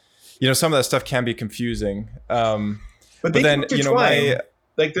guess, some of that stuff can be confusing. But then, like, there's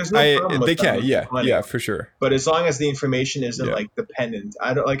no problem with they can, them yeah, intertwining. for sure. But as long as the information isn't like dependent,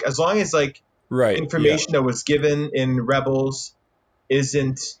 I don't like as long as like Right. information that was given in Rebels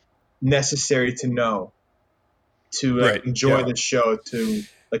isn't necessary to know to enjoy the show to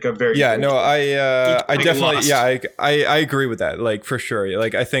like a very I definitely lost. I agree with that, like, for sure.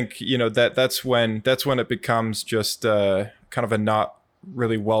 Like, I think that's when it becomes just kind of a not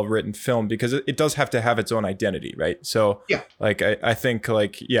really well written film, because it does have to have its own identity, right? So like I think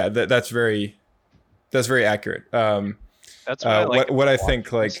like that's very accurate. That's why I like what I watching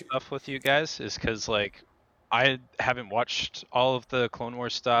think, like, this stuff with you guys is because like I haven't watched all of the Clone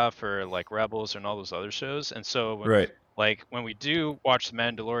Wars stuff or like Rebels and all those other shows, and so when we do watch the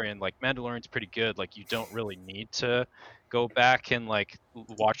Mandalorian, like Mandalorian's pretty good. Like you don't really need to go back and like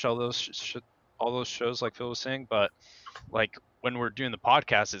watch all those shows like Phil was saying, but like when we're doing the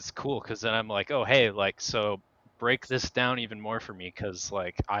podcast, it's cool because then I'm like, oh hey, like so break this down even more for me because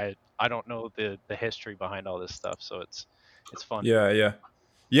like I don't know the history behind all this stuff, so it's fun.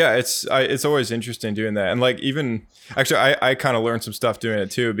 Yeah, it's always interesting doing that. And like, even actually I kind of learned some stuff doing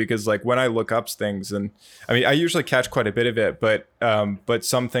it too, because like when I look up things, and I mean I usually catch quite a bit of it, but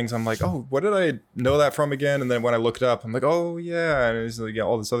some things I'm like, oh, what did I know that from again? And then when I look it up, I'm like, oh yeah, and it's like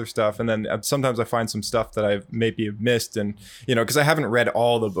all this other stuff. And then sometimes I find some stuff that I've maybe missed, and because I haven't read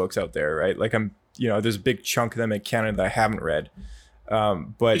all the books out there, right? Like I'm there's a big chunk of them in Canada that I haven't read.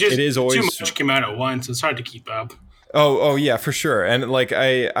 But it is always too much came out at once. It's hard to keep up. Oh yeah, for sure. And like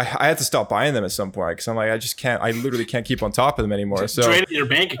I had to stop buying them at some point because I'm like, I literally can't keep on top of them anymore. So drain your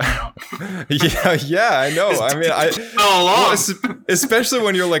bank account. yeah, I know. I mean, especially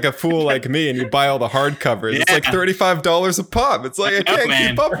when you're like a fool like me and you buy all the hardcovers. It's like $35 a pop. It's like I can't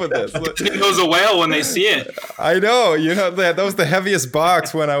keep up with this. It goes a whale when they see it. I know. That was the heaviest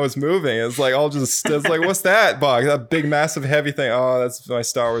box when I was moving. It's like it's like, what's that box? That big, massive, heavy thing. Oh, that's my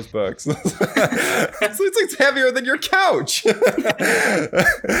Star Wars books. It's heavier than your couch.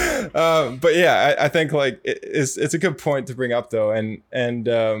 But yeah, I think like it's a good point to bring up though, and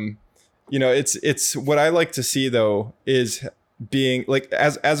it's what I like to see though is being like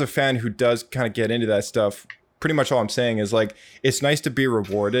as a fan who does kind of get into that stuff. Pretty much all I'm saying is like it's nice to be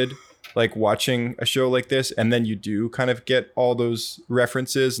rewarded like watching a show like this, and then you do kind of get all those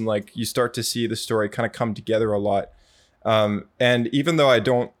references and like you start to see the story kind of come together a lot. And even though I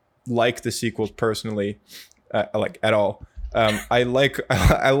don't like the sequels personally, like at all, I liked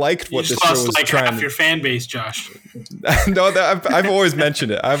what the show was like trying. Half your fan base, Josh. No, I've always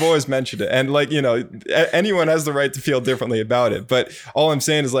mentioned it. And like anyone has the right to feel differently about it. But all I'm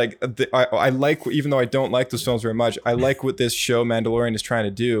saying is like I like, even though I don't like those films very much, I like what this show Mandalorian is trying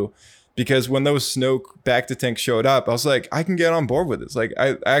to do. Because when those Snoke Bacta tanks showed up, I was like, I can get on board with this. Like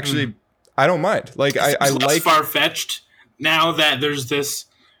I actually I don't mind. Like I like far fetched now that there's this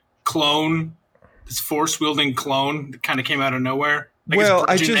clone. This force-wielding clone that kind of came out of nowhere. Like, well,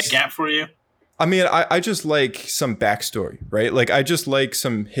 it's bridging that gap for you. I mean, I just like some backstory, right? Like, I just like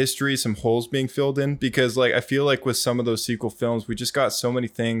some history, some holes being filled in, because like I feel like with some of those sequel films, we just got so many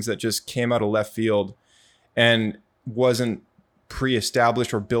things that just came out of left field and wasn't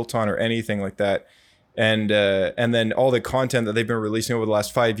pre-established or built on or anything like that. And then all the content that they've been releasing over the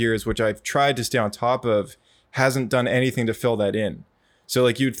last 5 years, which I've tried to stay on top of, hasn't done anything to fill that in. So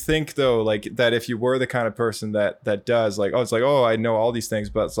like you'd think though, like that if you were the kind of person that does like, oh, it's like, oh, I know all these things,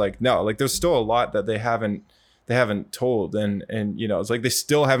 but it's like, no, like there's still a lot that they haven't told. And you know, it's like they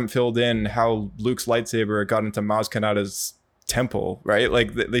still haven't filled in how Luke's lightsaber got into Maz Kanata's temple, right?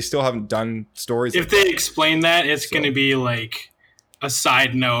 Like they still haven't done stories. If they explain that, it's going to be like a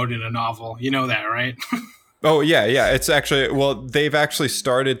side note in a novel. You know that, right? Oh yeah. It's actually, well, they've actually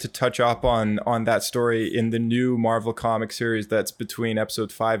started to touch up on that story in the new Marvel comic series that's between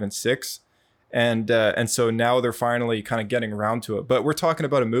episode 5 and 6, and so now they're finally kind of getting around to it. But we're talking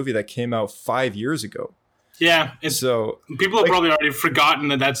about a movie that came out 5 years ago. Yeah, so people have probably already forgotten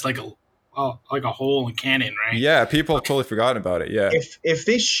that that's like a hole in canon, right? Yeah, people have totally forgotten about it. Yeah, if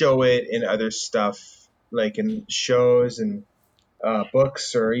they show it in other stuff, like in shows and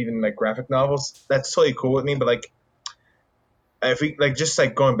books or even like graphic novels, that's totally cool with me. But like, if we like just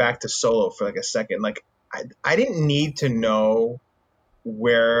like going back to Solo for like a second, like I didn't need to know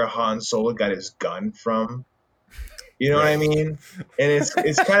where Han Solo got his gun from. You know what I mean? And it's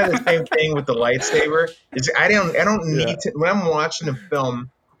kind of the same thing with the lightsaber. I don't need to, when I'm watching a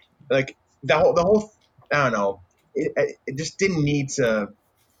film, like the whole I don't know, it just didn't need to.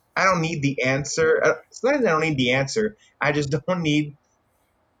 I don't need the answer. It's not that I don't need the answer. I just don't need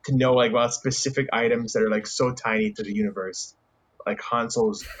to know like about specific items that are like so tiny to the universe, like Han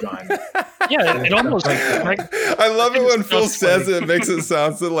Solo's gun. Yeah, it almost. I love it when Phil says it. It makes it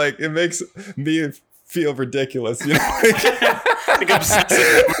sound so like it makes me feel ridiculous. You know? Like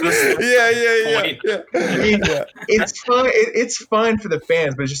obsessive. Yeah. I mean, it's fun. It's fun for the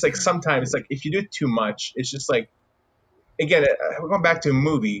fans, but it's just like sometimes it's like if you do it too much, it's just like. Again, we're going back to a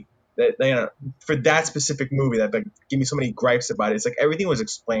movie that, you know, for that specific movie that like give me so many gripes about it. It's like everything was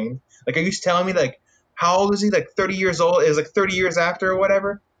explained. Like, are you telling me like how old is he? Like 30 years old? It was like 30 years after or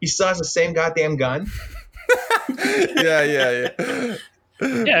whatever. He still has the same goddamn gun. Yeah.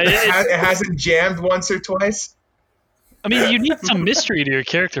 It hasn't jammed once or twice. I mean, you need some mystery to your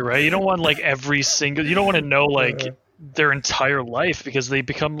character, right? You don't want like every single. You don't want to know like their entire life because they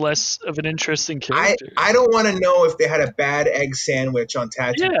become less of an interesting character. I don't want to know if they had a bad egg sandwich on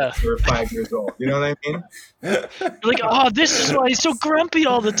Tatooine when they were 5 years old. You know what I mean? You're like, oh, this is why he's so grumpy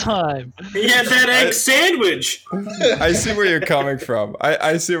all the time. He had that egg sandwich. I see where you're coming from.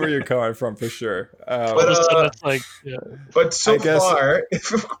 I see where you're coming from for sure. It's like, but so far,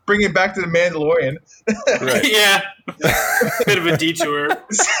 bring it back to the Mandalorian. Right. Yeah. Bit of a detour.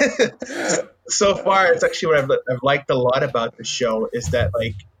 So far, it's actually what I've liked a lot about the show is that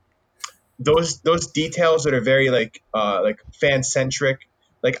like those details that are very like fan centric.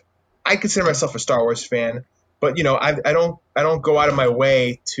 Like I consider myself a Star Wars fan, but you know I don't go out of my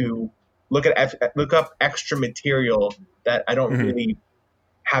way to look up extra material that I don't really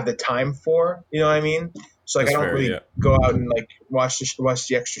have the time for. You know what I mean? So like I don't really go out and like watch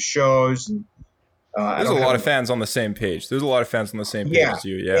the extra shows and. There's a lot of fans on the same page. There's a lot of fans on the same page as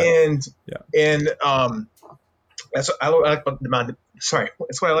you. Yeah. And that's what I like about that's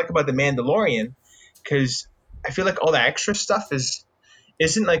what I like about the Mandalorian, because I feel like all the extra stuff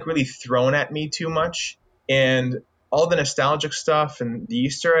isn't like really thrown at me too much, and all the nostalgic stuff and the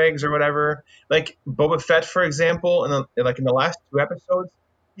Easter eggs or whatever. Like Boba Fett, for example, in the last 2 episodes,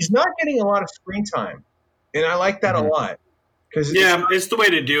 he's not getting a lot of screen time, and I like that a lot. It's the way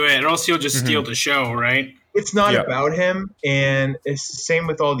to do it, or else he'll just steal the show, right? It's not about him, and it's the same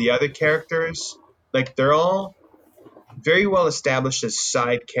with all the other characters. Like, they're all very well established as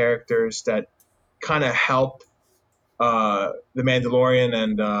side characters that kind of help the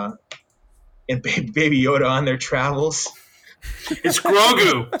Mandalorian and Baby Yoda on their travels. It's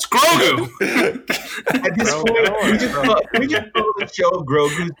Grogu! It's Grogu! At this point, we just call the show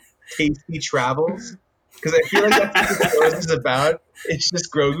Grogu's Tasty Travels. Because I feel like that's what the show is about. It's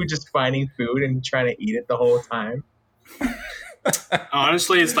just Grogu just finding food and trying to eat it the whole time.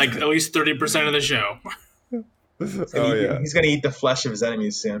 Honestly, it's like at least 30% of the show. He's going to eat the flesh of his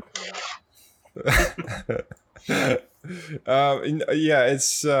enemies soon. It's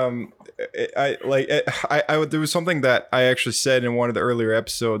there was something that I actually said in one of the earlier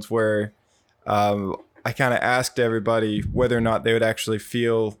episodes where I kind of asked everybody whether or not they would actually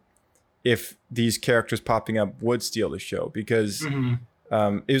feel if these characters popping up would steal the show, because it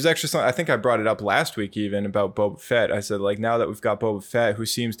was actually something, I think I brought it up last week even about Boba Fett. I said, like, now that we've got Boba Fett, who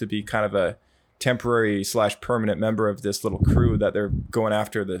seems to be kind of a temporary / permanent member of this little crew that they're going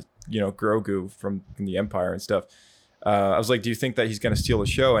after, the Grogu from the Empire and stuff. I was like, do you think that he's going to steal the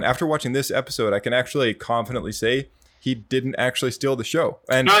show? And after watching this episode, I can actually confidently say he didn't actually steal the show.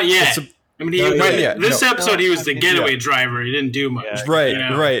 And not yet. This episode he was the getaway driver. He didn't do much. Right,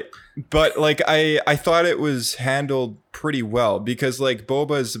 right. But like I thought it was handled pretty well because like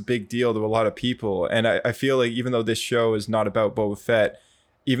Boba is a big deal to a lot of people, and I feel like even though this show is not about Boba Fett,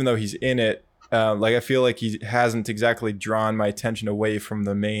 even though he's in it, like I feel like he hasn't exactly drawn my attention away from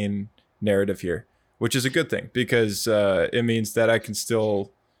the main narrative here, which is a good thing because it means that I can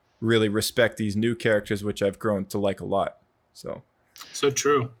still really respect these new characters, which I've grown to like a lot. So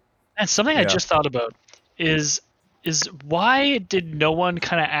true. And something I just thought about is why did no one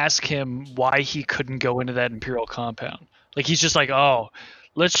kind of ask him why he couldn't go into that Imperial compound? Like he's just like, oh,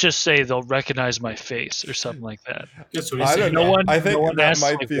 let's just say they'll recognize my face or something like that. That's what he said. I think that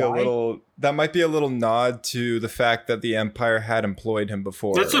might be that might be a little nod to the fact that the Empire had employed him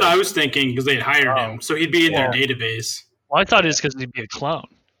before. That's what I was thinking because they had hired him, so he'd be in their database. Well, I thought it was because he'd be a clone.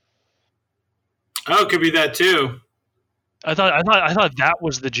 Oh, it could be that too. I thought that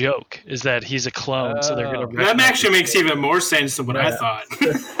was the joke, is that he's a clone, so they're gonna. That actually makes even more sense than what I thought.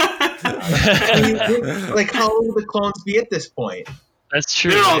 Like, how old would the clones be at this point? That's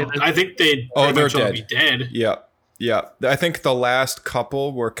true. I think they're dead. Be dead. Yeah. I think the last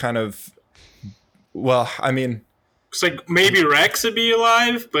couple were kind of. Well, I mean, it's like maybe Rex would be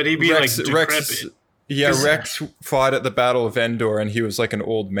alive, but he'd be decrepit. Rex fought at the Battle of Endor, and he was like an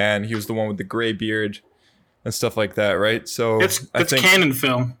old man. He was the one with the gray beard and stuff like that, right? So it's canon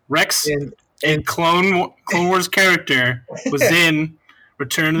film. Rex and Clone Wars character was in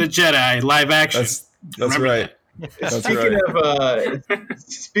Return of the Jedi live action. That's right.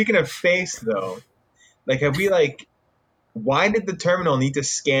 Speaking of face, though, like, have we why did the terminal need to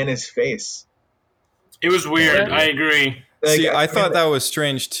scan his face? It was weird. I agree. See, I thought that was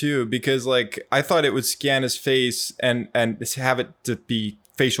strange too, because like I thought it would scan his face and have it to be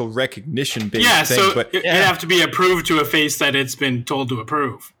facial recognition based thing, but it'd have to be approved to a face that it's been told to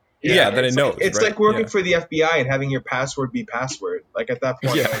approve. Yeah, that it knows. It's like working for the FBI and having your password be password. Like at that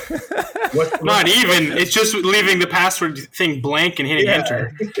point, not even. It's just leaving the password thing blank and hitting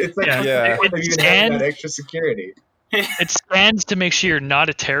enter. It's like you have that extra security. It scans to make sure you're not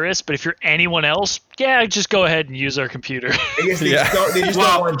a terrorist, but if you're anyone else, just go ahead and use our computer. I guess they just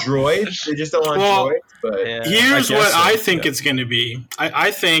don't want droids. They just don't want droids. But here's what I think it's going to be.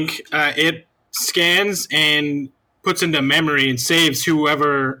 I think it scans and puts into memory and saves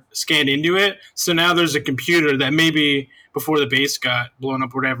whoever scanned into it. So now there's a computer that maybe before the base got blown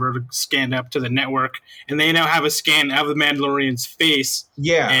up or whatever, scanned up to the network, and they now have a scan of the Mandalorian's face.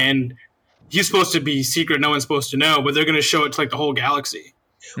 Yeah. And he's supposed to be secret, no one's supposed to know, but they're going to show it to like the whole galaxy.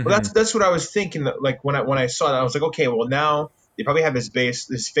 Well, that's what I was thinking. Like when I saw that, I was like, okay, well now they probably have his face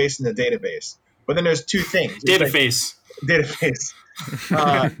in the database. But then there's two things. Database.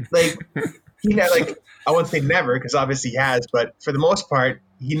 I wouldn't say never, because obviously he has, but for the most part,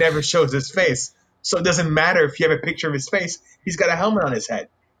 he never shows his face. So it doesn't matter if you have a picture of his face. He's got a helmet on his head.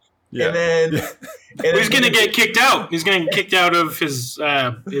 Yeah. And then he's going to get kicked out. He's going to get kicked out of his.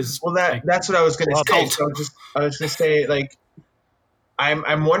 Well, that's what I was going to say. So I was going to say, like,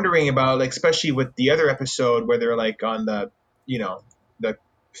 I'm wondering about, like, especially with the other episode where they're like on the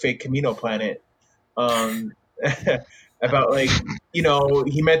fake Camino planet, about like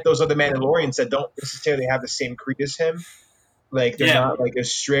he met those other Mandalorians that don't necessarily have the same creed as him. Like they're not like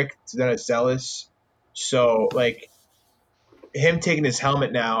as strict, they're not as zealous. So like him taking his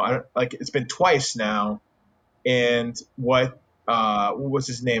helmet now, it's been twice now. And what was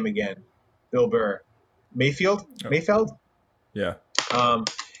his name again? Bill Burr, Mayfeld. Yeah.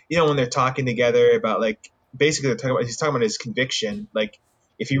 When they're talking together about like basically he's talking about his conviction. Like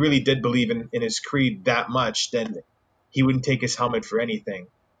if he really did believe in his creed that much, then he wouldn't take his helmet for anything.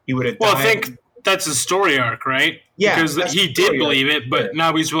 He would have. Well, I think that's a story arc, right? Yeah, because he did believe it, but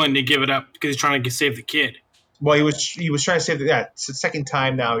now he's willing to give it up because he's trying to save the kid. Well, he was trying to save it's the second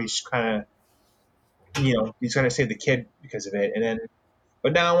time now. He's kind of, he's trying to save the kid because of it,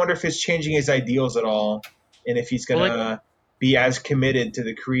 but now I wonder if it's changing his ideals at all, and if he's gonna be as committed to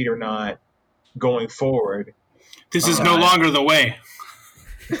the creed or not going forward. This is no longer the way.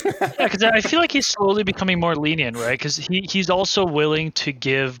 Yeah, because I feel like he's slowly becoming more lenient, right? Because he's also willing to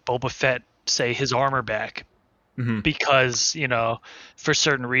give Boba Fett, say, his armor back, because for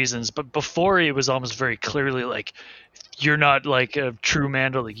certain reasons. But before it was almost very clearly like you're not like a true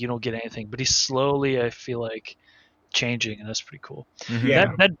Mando, like you don't get anything. But he's slowly, I feel like, changing, and that's pretty cool.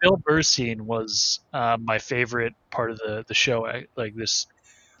 Yeah. That Bill Burr scene was my favorite part of the show.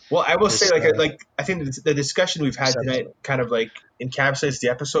 Well, I will say, like I think the discussion we've had tonight kind of like encapsulates the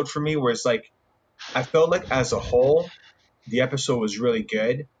episode for me, where it's like I felt like as a whole, the episode was really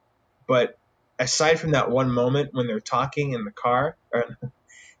good, but aside from that one moment when they're talking in the car or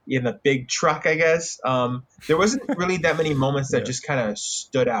in the big truck, I guess, there wasn't really that many moments that just kind of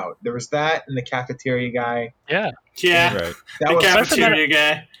stood out. There was that and the cafeteria guy. Yeah. Right. The cafeteria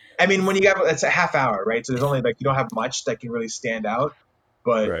guy. I mean, when you got, it's a half hour, right? So there's only you don't have much that can really stand out.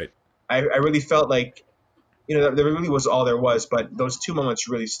 But I really felt like, there really was all there was. But those two moments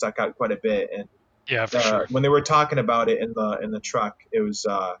really stuck out quite a bit. And for sure. When they were talking about it in the truck, it was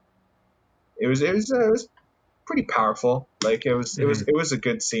pretty powerful. Like it was a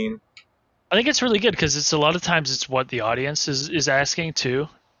good scene. I think it's really good because it's a lot of times it's what the audience is asking too.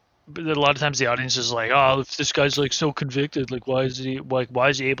 But a lot of times the audience is like, oh, if this guy's like so convicted, like why is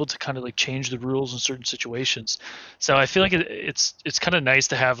he able to kind of like change the rules in certain situations? So I feel like it's kind of nice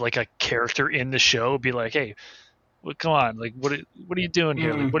to have like a character in the show be like, hey, well, come on, like what are you doing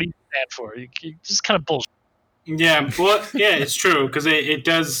here? Like what are you stand for? You just kind of bullshit. Yeah, well, yeah, it's true because it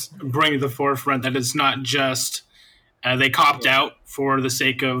does bring to the forefront that it's not just they copped out for the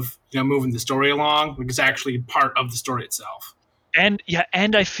sake of moving the story along. Like it's actually part of the story itself. And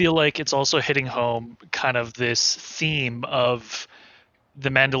I feel like it's also hitting home kind of this theme of the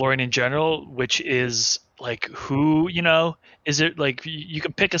Mandalorian in general, which is like who is it like you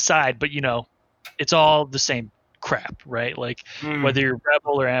can pick a side, but it's all the same crap, right? Like whether you're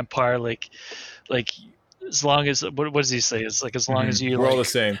Rebel or Empire, like as long as what does he say? It's like as long as you we're all the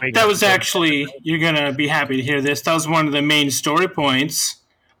same. That was actually, you're gonna be happy to hear this. That was one of the main story points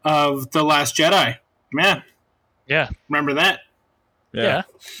of The Last Jedi. Yeah. Remember that? Yeah.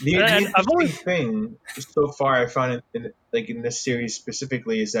 The interesting thing so far I found in this series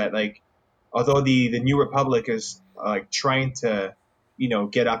specifically is that like although the New Republic is like trying to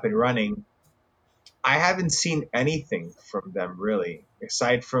get up and running, I haven't seen anything from them really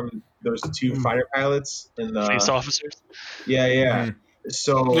aside from those two fighter pilots and the police officers. Yeah.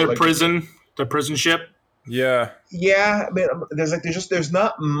 So the prison ship. Yeah. I mean, there's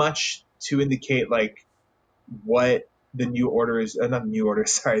not much to indicate like what the New Order is, not the New Order.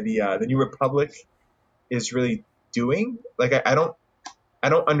 Sorry, the New Republic is really doing. Like I don't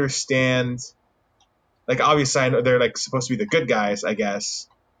understand. Like obviously I know they're like supposed to be the good guys, I guess,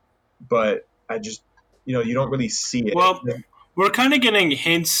 but I just you don't really see it. Well, we're kind of getting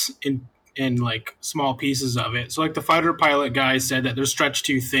hints in like small pieces of it. So like the fighter pilot guy said that they're stretched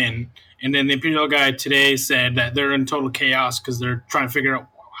too thin, and then the Imperial guy today said that they're in total chaos because they're trying to figure out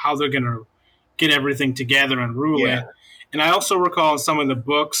how they're gonna get everything together and rule it. And I also recall in some of the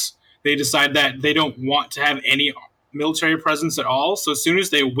books, they decide that they don't want to have any military presence at all. So as soon as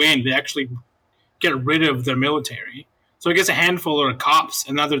they win, they actually get rid of their military. So I guess a handful are cops,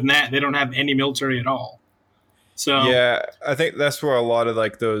 and other than that, they don't have any military at all. So yeah, I think that's where a lot of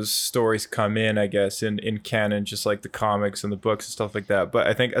like those stories come in, I guess, in canon, just like the comics and the books and stuff like that. But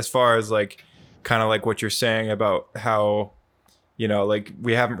I think as far as like kind of like what you're saying about how like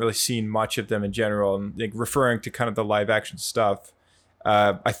we haven't really seen much of them in general, and like referring to kind of the live action stuff.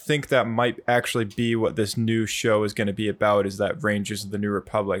 I think that might actually be what this new show is going to be about, is that Rangers of the New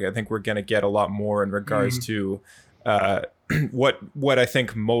Republic. I think we're going to get a lot more in regards to what I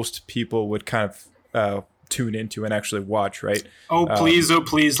think most people would kind of tune into and actually watch, right? Oh,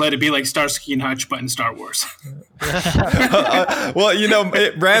 please, let it be like Starsky and Hutch, but in Star Wars. Well,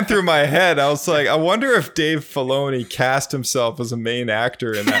 it ran through my head. I was like, I wonder if Dave Filoni cast himself as a main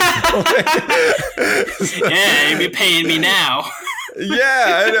actor in that. Yeah, you'd be paying me now.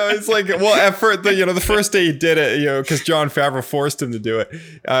 Yeah, I know. It's like, well, at first, the first day he did it, because Jon Favreau forced him to do it.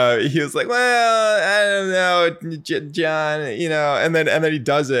 He was like, well, I don't know, John, and then he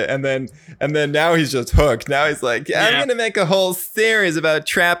does it, and then now he's just hooked. Now he's like, I'm gonna make a whole series about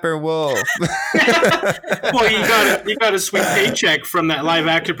Trapper Wolf. Well, you got a sweet paycheck from that live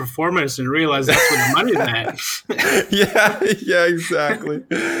action performance and realize that's where the money's at. yeah, exactly.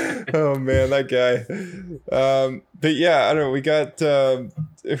 Oh man, that guy. But yeah, I don't know. We got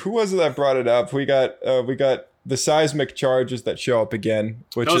who was it that brought it up? We got the seismic charges that show up again,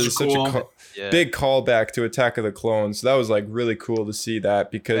 which is such a big callback to Attack of the Clones. So that was like really cool to see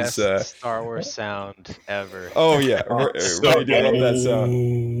that because best Star Wars sound ever. Oh yeah, really do love that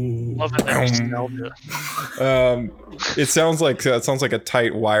sound. Love that nostalgia. It sounds like a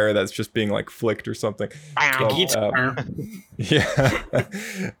tight wire that's just being like flicked or something. Yeah.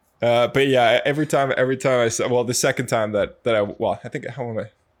 But yeah, every time I saw, the second time that I think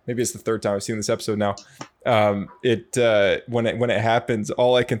maybe it's the third time I've seen this episode now. When it happens,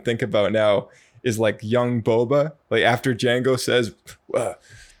 all I can think about now is like young Boba, like after Jango says,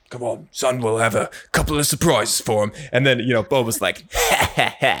 come on, son, we'll have a couple of surprises for him. And then, Boba's like, ha,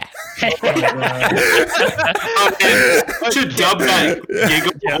 ha, ha. Should dub that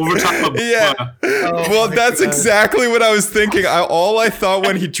giggle over top of well, that's exactly what I was thinking. All I thought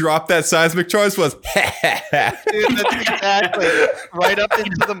when he dropped that seismic charge was Dude, that's exactly right up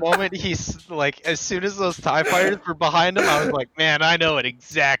into the moment he's like, as soon as those TIE fighters were behind him, I was like, man, I know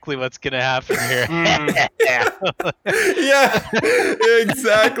exactly what's gonna happen here. Yeah,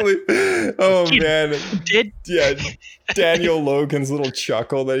 exactly. Oh man, Daniel Logan's little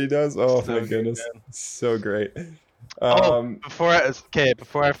chuckle that he does. Oh my goodness, so great. Before I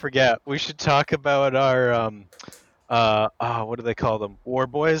forget, we should talk about our what do they call them? War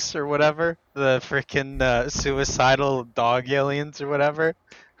boys or whatever? The freaking suicidal dog aliens or whatever.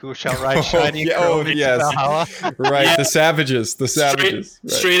 Who shall ride shiny chrome into Valhalla? Right, yeah. The savages.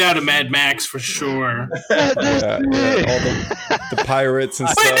 Straight out of Mad Max for sure. All the pirates and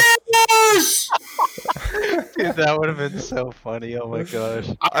stuff. Dude, that would have been so funny. Oh my gosh.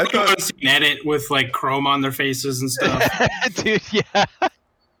 I thought I was an edit with like chrome on their faces and stuff. Dude, yeah.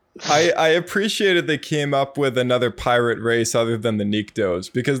 I appreciated they came up with another pirate race other than the Niktos,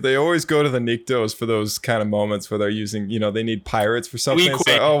 because they always go to the Niktos for those kind of moments where they're using, they need pirates for something. It's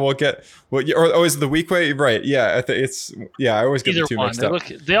like, is it the Weequay? Right? Yeah, I always get the two mixed up.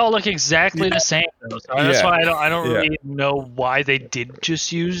 They all look exactly the same, though. So that's why I don't really know why they didn't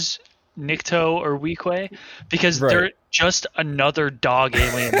just use Nikto or Weequay, because they're just another dog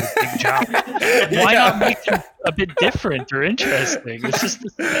alien with big job. Why not make them a bit different or interesting? It's just the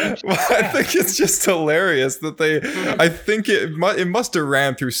same. Well, I think it's just hilarious that I think it must have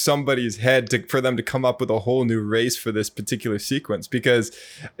ran through somebody's head for them to come up with a whole new race for this particular sequence, because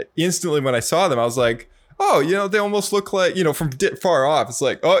instantly when I saw them, I was like, oh, they almost look like, from far off. It's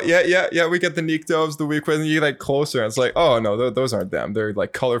like, oh, yeah, we get the Niktos, the Weequays, and you get closer, and it's like, oh, no, those aren't them. They're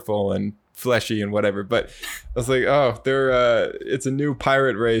like colorful and fleshy and whatever. But I was like, oh, it's a new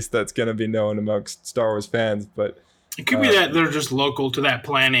pirate race that's going to be known amongst Star Wars fans. But it could be that they're just local to that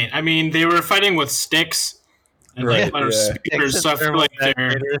planet. I mean, they were fighting with sticks and spears, so I feel like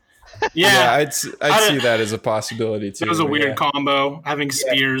they're... Yeah, I'd see that as a possibility, too. It was a weird combo, having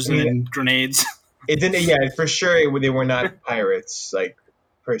spears and grenades. It didn't. For sure, they were not pirates, like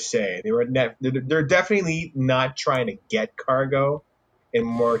per se. They're definitely not trying to get cargo, and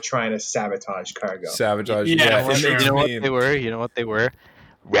more trying to sabotage cargo. Yeah, for sure. You know what they were?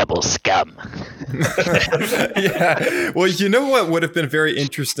 Rebel scum. Yeah. Well, you know what would have been very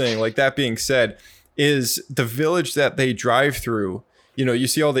interesting, like that being said, is the village that they drive through. You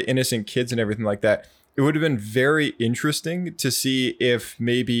see all the innocent kids and everything like that. It would have been very interesting to see if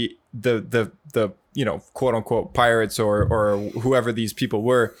maybe the quote unquote pirates or whoever these people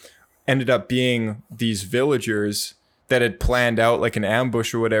were ended up being these villagers that had planned out like an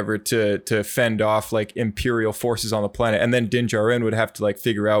ambush or whatever to fend off like Imperial forces on the planet, and then Din Djarin would have to like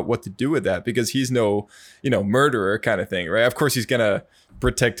figure out what to do with that, because he's no murderer kind of thing, right? Of course he's gonna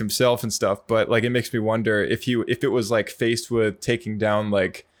protect himself and stuff, but like it makes me wonder if it was like faced with taking down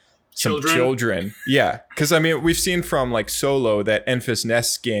like some children. Yeah, because I mean we've seen from like Solo that Enfys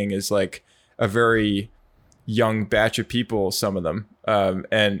Nest's gang is like a very young batch of people, some of them,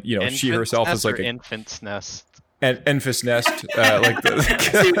 and she herself is like Infant's Nest. And Enfys Nest, like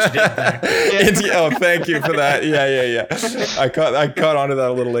the oh, thank you for that. Yeah. I caught onto that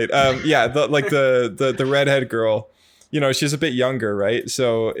a little late. The redhead girl, she's a bit younger, right?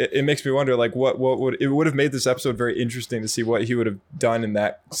 So it makes me wonder, like, what would have made this episode very interesting to see what he would have done in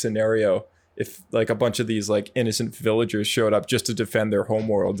that scenario if like a bunch of these like innocent villagers showed up just to defend their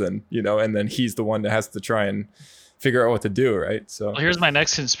homeworld, and and then he's the one that has to try and figure out what to do, right? So well, here's my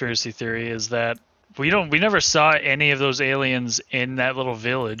next conspiracy theory: is that we never saw any of those aliens in that little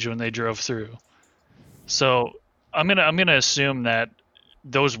village when they drove through. So I'm gonna assume that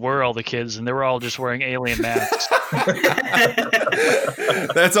those were all the kids, and they were all just wearing alien masks.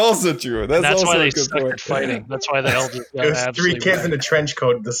 That's also true. That's also why a they good sucked point. at fighting. That's why they all just got There's absolutely 3 kids wrecked. in a trench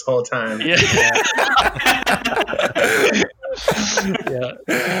coat this whole time. Yeah.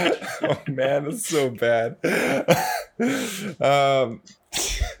 Oh man, that's so bad. I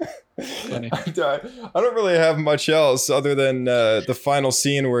don't really have much else other than the final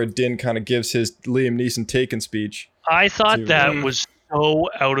scene where Din kind of gives his Liam Neeson Taken speech. I thought that was so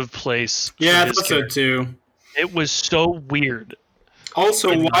out of place. Yeah, I thought so too. It was so weird.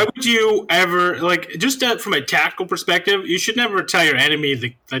 Also, why would you ever, like, just from a tactical perspective, you should never tell your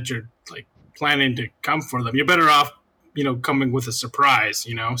enemy that you're like planning to come for them. You're better off, coming with a surprise,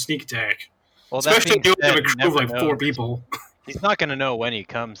 sneak attack. Well, especially if you have a crew of like 4 people. He's not going to know when he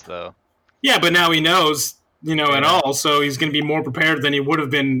comes, though. Yeah, but now he knows at all. So he's going to be more prepared than he would have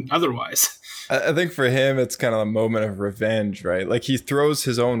been otherwise. I think for him, it's kind of a moment of revenge, right? Like he throws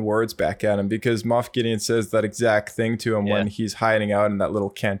his own words back at him because Moff Gideon says that exact thing to him when he's hiding out in that little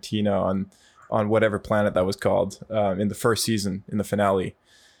cantina on whatever planet that was called in the first season, in the finale.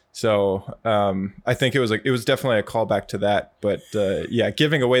 So I think it was definitely a callback to that. But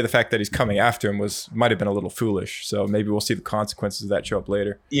giving away the fact that he's coming after him might have been a little foolish. So maybe we'll see the consequences of that show up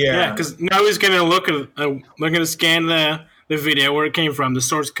later. Yeah, because now he's going to look at scan the video where it came from, the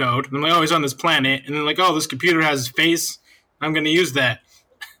source code. And like, oh, he's on this planet. And then like, oh, this computer has his face. I'm going to use that.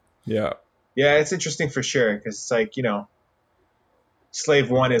 Yeah. Yeah, it's interesting for sure because it's like, Slave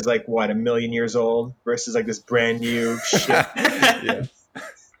One is like, what, 1 million years old versus like this brand new shit. Yeah.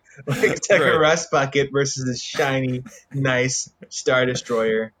 Like it's like a rust bucket versus this shiny, nice Star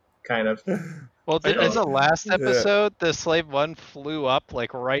Destroyer kind of. Well, in the last episode, the Slave One flew up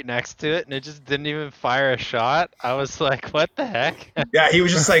like right next to it, and it just didn't even fire a shot. I was like, "What the heck?" Yeah, he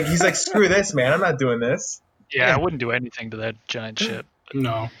was just like, he's like, "Screw this, man! I'm not doing this." Yeah, I wouldn't do anything to that giant ship.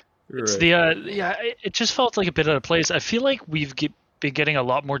 No, it's it just felt like a bit out of place. I feel like we've been getting a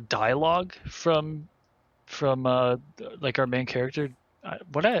lot more dialogue from like our main character.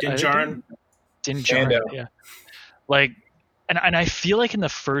 Din Djarin, yeah. Like. And I feel like in the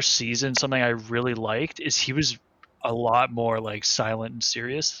first season, something I really liked is he was a lot more like silent and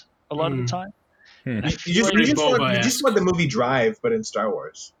serious a lot of the time. You just want the movie Drive, but in Star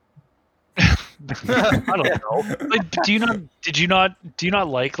Wars. I don't know. Like, do you not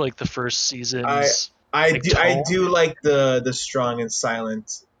like the first season's? I do like the strong and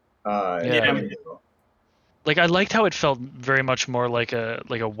silent. Like I liked how it felt very much more like a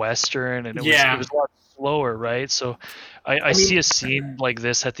Western, and it was a lot slower, right? So I see a scene like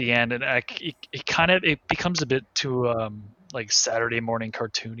this at the end, and it becomes a bit too like Saturday morning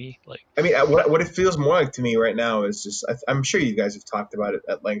cartoony. Like, I mean, what it feels more like to me right now is just I'm sure you guys have talked about it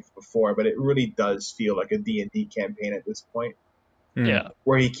at length before, but it really does feel like a D&D campaign at this point. Yeah,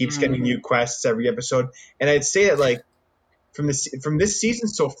 where he keeps getting new quests every episode, and I'd say that like from this season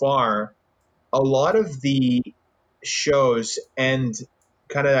so far, a lot of the shows end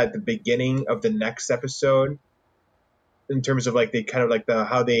kind of at the beginning of the next episode in terms of like they kind of like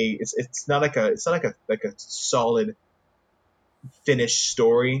it's not like a solid finished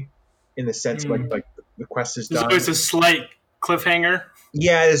story in the sense of like the quest is done. There's always a slight cliffhanger.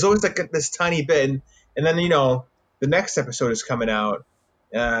 Yeah, there's always like this tiny bit, and then the next episode is coming out,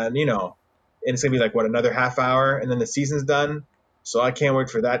 and and it's gonna be like another half hour, and then the season's done. So I can't wait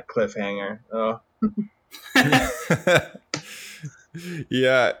for that cliffhanger. Oh.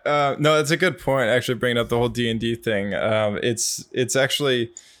 Yeah, no, that's a good point. Actually, bringing up the whole D&D thing, it's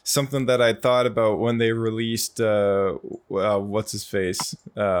actually something that I thought about when they released what's his face,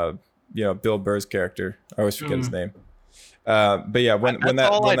 Bill Burr's character. I always forget his name. But yeah, when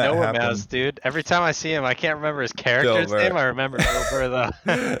that happened, as, dude. Every time I see him, I can't remember his character's name. I remember Bill Burr though.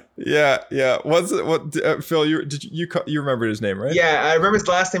 Yeah. What's it? What Phil? You remembered his name, right? Yeah, I remember his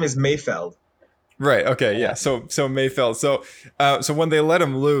last name is Mayfeld. Right. Okay. Yeah. So Mayfeld. So when they let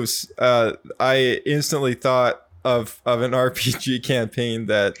him loose, I instantly thought of an RPG campaign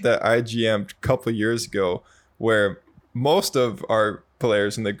that I GM'd a couple of years ago, where most of our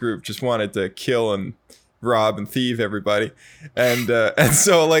players in the group just wanted to kill and rob and thieve everybody, and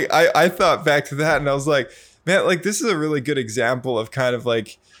so like I thought back to that, and I was like, man, like this is a really good example of kind of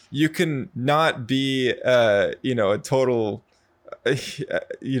like you can not be a total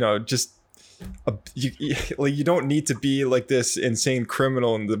just you don't need to be like this insane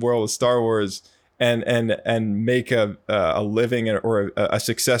criminal in the world of Star Wars and make a living or a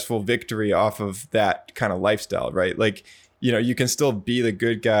successful victory off of that kind of lifestyle, right? Like you can still be the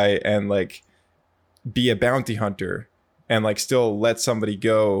good guy and like be a bounty hunter and like still let somebody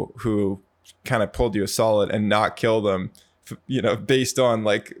go who kind of pulled you a solid and not kill them, based on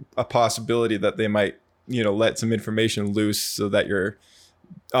like a possibility that they might, let some information loose so that you're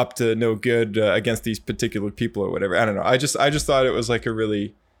up to no good against these particular people or whatever. I don't know. I just thought it was like a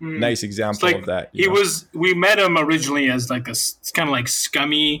really nice example of that. We met him originally as like a kind of like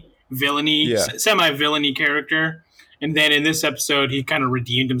scummy villainy, semi-villainy character. And then in this episode, he kind of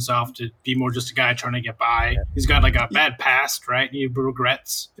redeemed himself to be more just a guy trying to get by. He's got like a bad past, right? He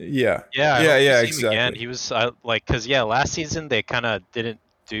regrets. Yeah, exactly. Again. He was because last season they kind of didn't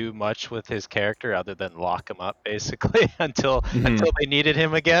do much with his character other than lock him up basically until they needed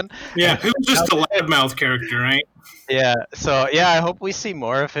him again. Yeah, he was just a loudmouth character, right? Yeah, so I hope we see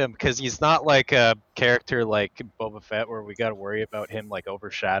more of him because he's not like a character like Boba Fett where we got to worry about him like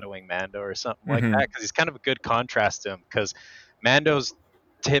overshadowing Mando or something like that, because he's kind of a good contrast to him because Mando's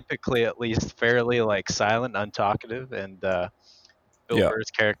typically at least fairly like silent, untalkative, and Bill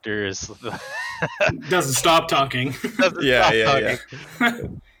Burr's character is doesn't stop talking. Yeah.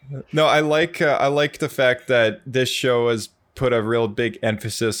 No, I like the fact that this show has put a real big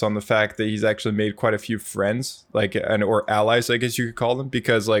emphasis on the fact that he's actually made quite a few friends, like or allies, I guess you could call them,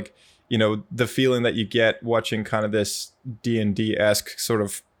 because like, you know, the feeling that you get watching kind of this D&D-esque sort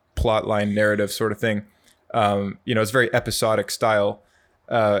of plotline narrative sort of thing, you know, it's very episodic style.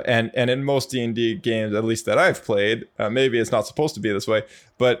 And in most D&D games, at least that I've played, maybe it's not supposed to be this way,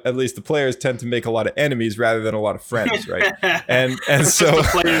 but at least the players tend to make a lot of enemies rather than a lot of friends, right? and so the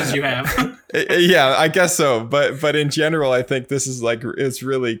players you have. Yeah, I guess so. But in general, I think this is like, it's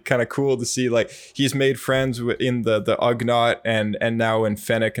really kind of cool to see, like, he's made friends in the Ugnaught and now in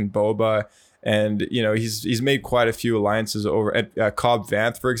Fennec and Boba. And, you know, he's made quite a few alliances over at Cobb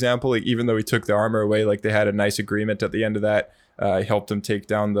Vanth, for example. Like, even though he took the armor away, like they had a nice agreement at the end of that. I helped him take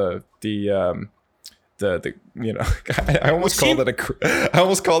down the you know, I almost called it a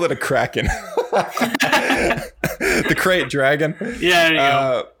kraken. The crate dragon. Yeah, there you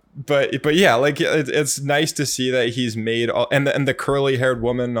go. But yeah, like it's nice to see that he's made and the curly haired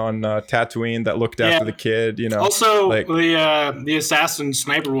woman on Tatooine that looked after the kid, you know. Also, like, the assassin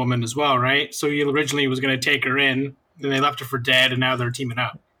sniper woman as well, right? So he originally was going to take her in, then they left her for dead, and now they're teaming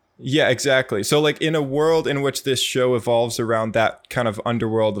up. Yeah, exactly. So like in a world in which this show evolves around that kind of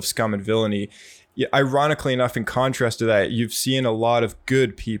underworld of scum and villainy, ironically enough, in contrast to that, you've seen a lot of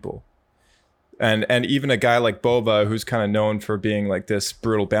good people. And even a guy like Boba, who's kind of known for being like this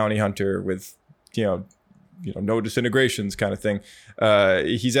brutal bounty hunter with, you know, no disintegrations kind of thing.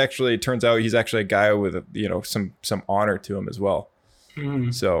 Turns out he's actually a guy with some honor to him as well.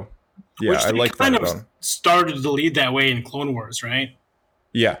 Mm. So yeah, Which I like that about him. Started to lead that way in Clone Wars, right?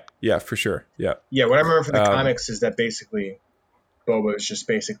 Yeah, for sure. Yeah. Yeah, what I remember from the comics is that basically Boba is just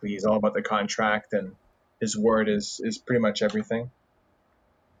he's all about the contract, and his word is pretty much everything.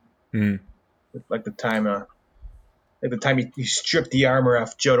 Mm. Like the time he stripped the armor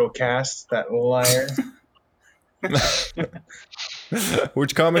off Jodo Kast, that liar.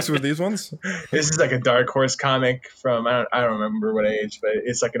 Which comics were these ones? This is like a Dark Horse comic from I don't remember what age, but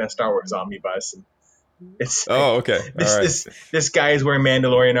it's like in a Star Wars omnibus. And it's okay. This guy is wearing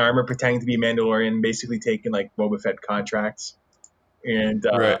Mandalorian armor, pretending to be Mandalorian, basically taking like Boba Fett contracts, and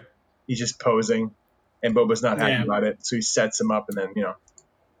he's just posing, and Boba's not happy about it, so he sets him up, and then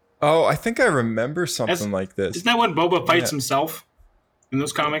Oh, I think I remember something like this. Isn't that when Boba fights himself in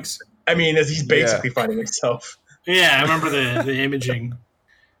those comics? I mean, he's basically fighting himself. Yeah, I remember the imaging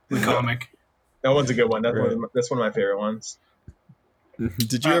in the comic. That one's a good one. That's one of my favorite ones.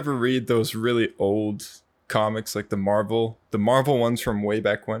 Did you ever read those really old comics, like the Marvel ones from way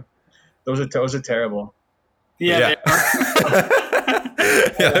back when? Those are terrible. Yeah.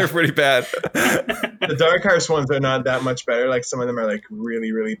 Yeah, they're pretty bad. The Dark Horse ones are not that much better. Like some of them are like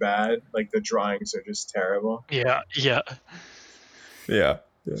really, really bad. Like the drawings are just terrible. Yeah.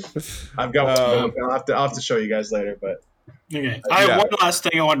 I've got one. I'll have to show you guys later, but okay. I have one last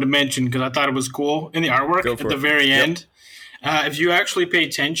thing I wanted to mention because I thought it was cool in the artwork at the very end. If you actually pay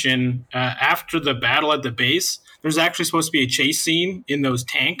attention, after the battle at the base, there's actually supposed to be a chase scene in those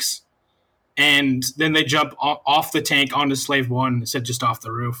tanks. And then they jump off the tank onto Slave One instead of just off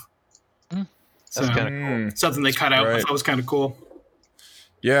the roof. That's kind of cool. Something they cut out. I thought was kind of cool.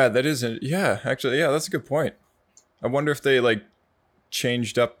 Yeah, that isn't. Yeah, actually, that's a good point. I wonder if they like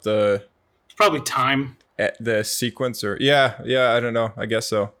changed up the. It's probably time. The sequence, or I don't know. I guess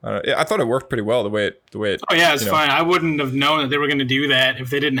so. I thought it worked pretty well the way it. Oh yeah, it's fine. I wouldn't have known that they were going to do that if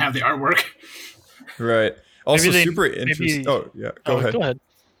they didn't have the artwork. Right. Also, super interesting. Oh yeah, go ahead.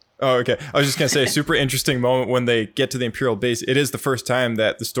 Oh, okay. I was just going to say, a super interesting moment when they get to the Imperial base. It is the first time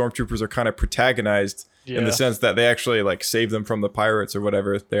that the stormtroopers are kind of protagonized in the sense that they actually like save them from the pirates or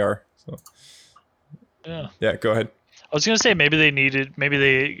whatever they are. So. Yeah, go ahead. I was going to say maybe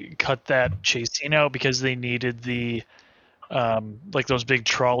they cut that chase scene out because they needed the like those big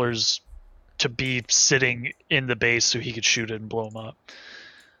trawlers to be sitting in the base so he could shoot it and blow them up.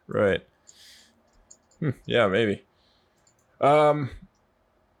 Right. Yeah, maybe.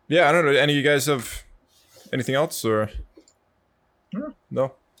 Yeah, I don't know. Any of you guys have anything else, or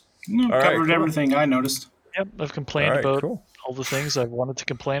no? No, covered everything I noticed. Yep, I've complained about all the things I've wanted to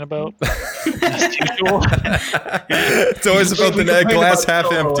complain about. As usual. It's always about the glass half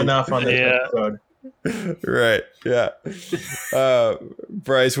empty. Enough on this episode. Right. Yeah.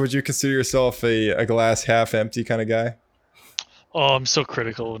 Bryce, would you consider yourself a glass half empty kind of guy? Oh, I'm so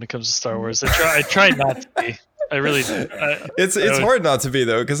critical when it comes to Star Wars. I try not to be. I really. It's hard not to be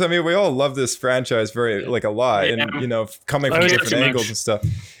though, because I mean we all love this franchise very like a lot, and you know coming from different angles and stuff.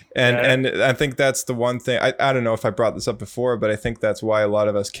 And I think that's the one thing I don't know if I brought this up before, but I think that's why a lot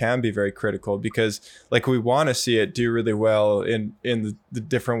of us can be very critical, because like we want to see it do really well in the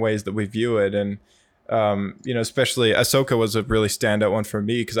different ways that we view it. And you know, especially Ahsoka was a really standout one for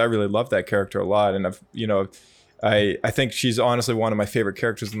me because I really love that character a lot, and I think she's honestly one of my favorite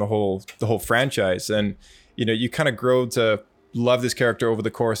characters in the whole franchise. And you know, you kind of grow to love this character over the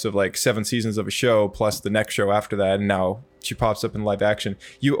course of like 7 seasons of a show plus the next show after that, and now she pops up in live action.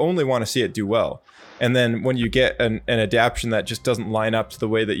 You only want to see it do well, and then when you get an adaptation that just doesn't line up to the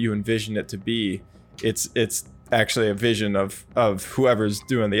way that you envision it to be, it's actually a vision of whoever's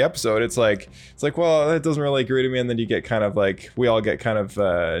doing the episode. It's like well, that doesn't really agree to me, and then you get kind of like we all get kind of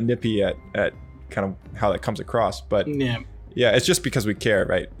nippy at kind of how that comes across. But yeah, it's just because we care,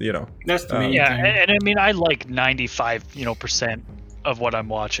 right? You know, that's the main thing. And I mean, I like 95% of what I'm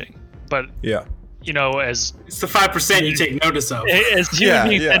watching, but yeah, you know, as it's the 5% you take notice of. As human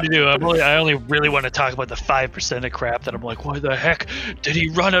beings tend to do, I only really want to talk about the 5% of crap that I'm like, why the heck did he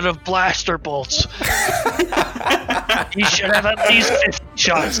run out of blaster bolts? He should have at least 50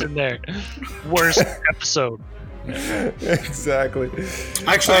 shots in there. Worst episode. Exactly.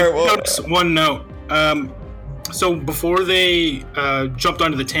 Actually, notice one note. So before they jumped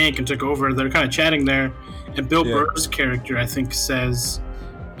onto the tank and took over, they're kind of chatting there, and Bill Burr's character, I think,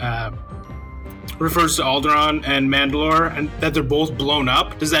 refers to Alderaan and Mandalore, and that they're both blown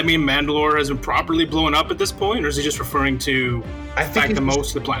up. Does that mean Mandalore has been properly blown up at this point, or is he just referring to the fact that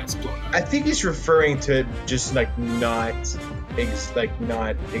most of the planet's blown up? I think he's referring to just like not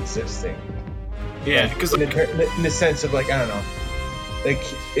existing. Yeah, because in the sense of like, I don't know, like,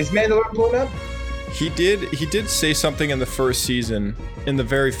 is Mandalore blown up? He did say something in the first season, in the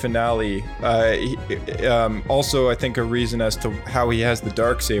very finale. Also, I think a reason as to how he has the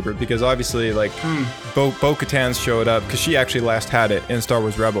Darksaber, because obviously, like, Bo-Katan's showed up, because she actually last had it in Star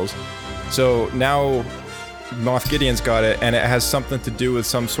Wars Rebels. So now Moff Gideon's got it, and it has something to do with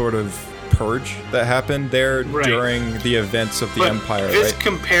some sort of purge that happened there during the events of the Empire, right? Is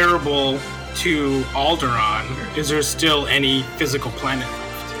comparable to Alderaan? Is there still any physical planet?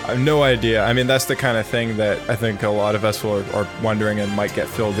 I have no idea. I mean, that's the kind of thing that I think a lot of us are wondering and might get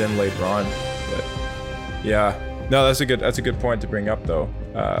filled in later on. But yeah, no, that's a good point to bring up, though.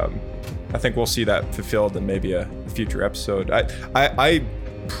 I think we'll see that fulfilled in maybe a future episode. I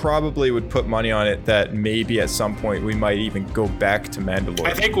probably would put money on it that maybe at some point we might even go back to Mandalore.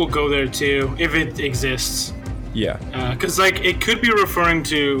 I think we'll go there too if it exists. Yeah. Because like it could be referring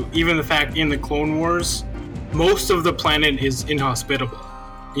to even the fact in the Clone Wars, most of the planet is inhospitable.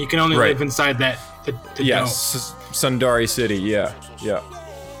 You can only live inside that. Sundari City. Yeah.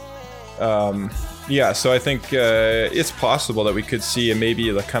 So I think it's possible that we could see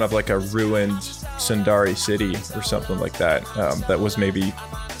maybe kind of like a ruined Sundari City or something like that. That was maybe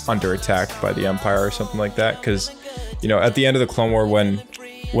under attack by the Empire or something like that. Because, you know, at the end of the Clone War, when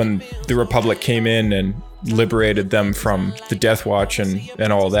the Republic came in and liberated them from the Death Watch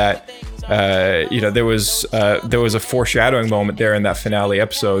and all that. You know, there was a foreshadowing moment there in that finale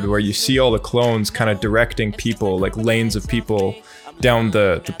episode where you see all the clones kind of directing people, like lanes of people, down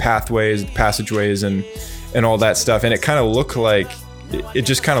the pathways, the passageways, and all that stuff, and it kind of looked like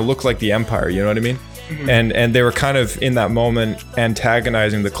the Empire. You know what I mean? Mm-hmm. And they were kind of in that moment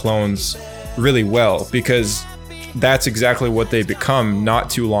antagonizing the clones really well, because that's exactly what they become not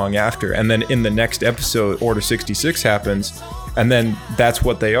too long after. And then in the next episode, Order 66 happens. And then that's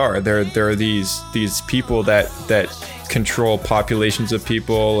what they are. They're these people that control populations of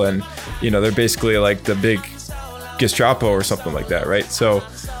people, and you know they're basically like the big Gestapo or something like that, right? So,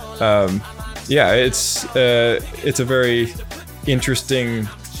 it's a very interesting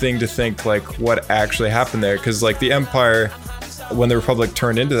thing to think like what actually happened there, because like the Empire, when the Republic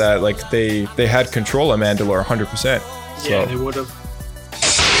turned into that, like they had control of Mandalore 100%. So. Yeah, they would have.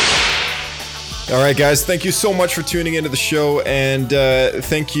 All right, guys, thank you so much for tuning into the show, and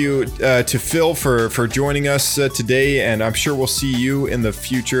thank you to Phil for joining us today, and I'm sure we'll see you in the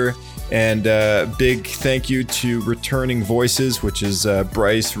future. And big thank you to returning voices, which is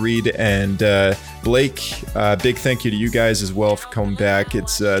Bryce, Reed, and Blake. Big thank you to you guys as well for coming back.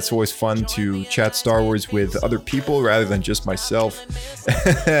 It's always fun to chat Star Wars with other people rather than just myself.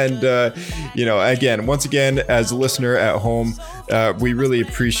 And you know, once again, as a listener at home, we really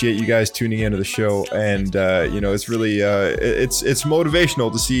appreciate you guys tuning into the show, and you know, it's really it's motivational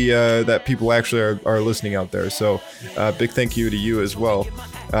to see that people actually are listening out there. So big thank you to you as well.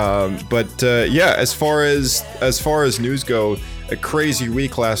 But yeah, as far as news go, a crazy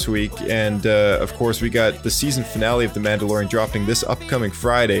week last week, and of course we got the season finale of The Mandalorian dropping this upcoming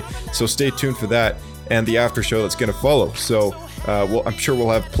Friday, so stay tuned for that and the after show that's going to follow. So I'm sure we'll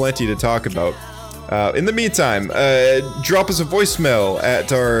have plenty to talk about. In the meantime, drop us a voicemail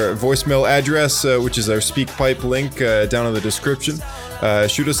at our voicemail address, which is our SpeakPipe link down in the description.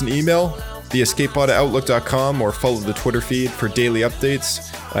 Shoot us an email, theescapepod@outlook.com, or follow the Twitter feed for daily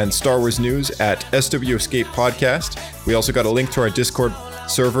updates and Star Wars news at SW Escape Podcast. We also got a link to our Discord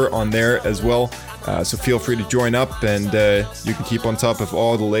server on there as well, so feel free to join up, and you can keep on top of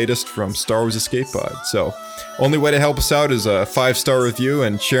all the latest from Star Wars Escape Pod. So, only way to help us out is a 5-star review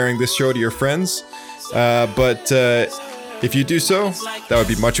and sharing this show to your friends. But if you do so, that would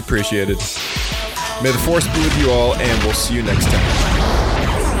be much appreciated. May the Force be with you all, and we'll see you next time.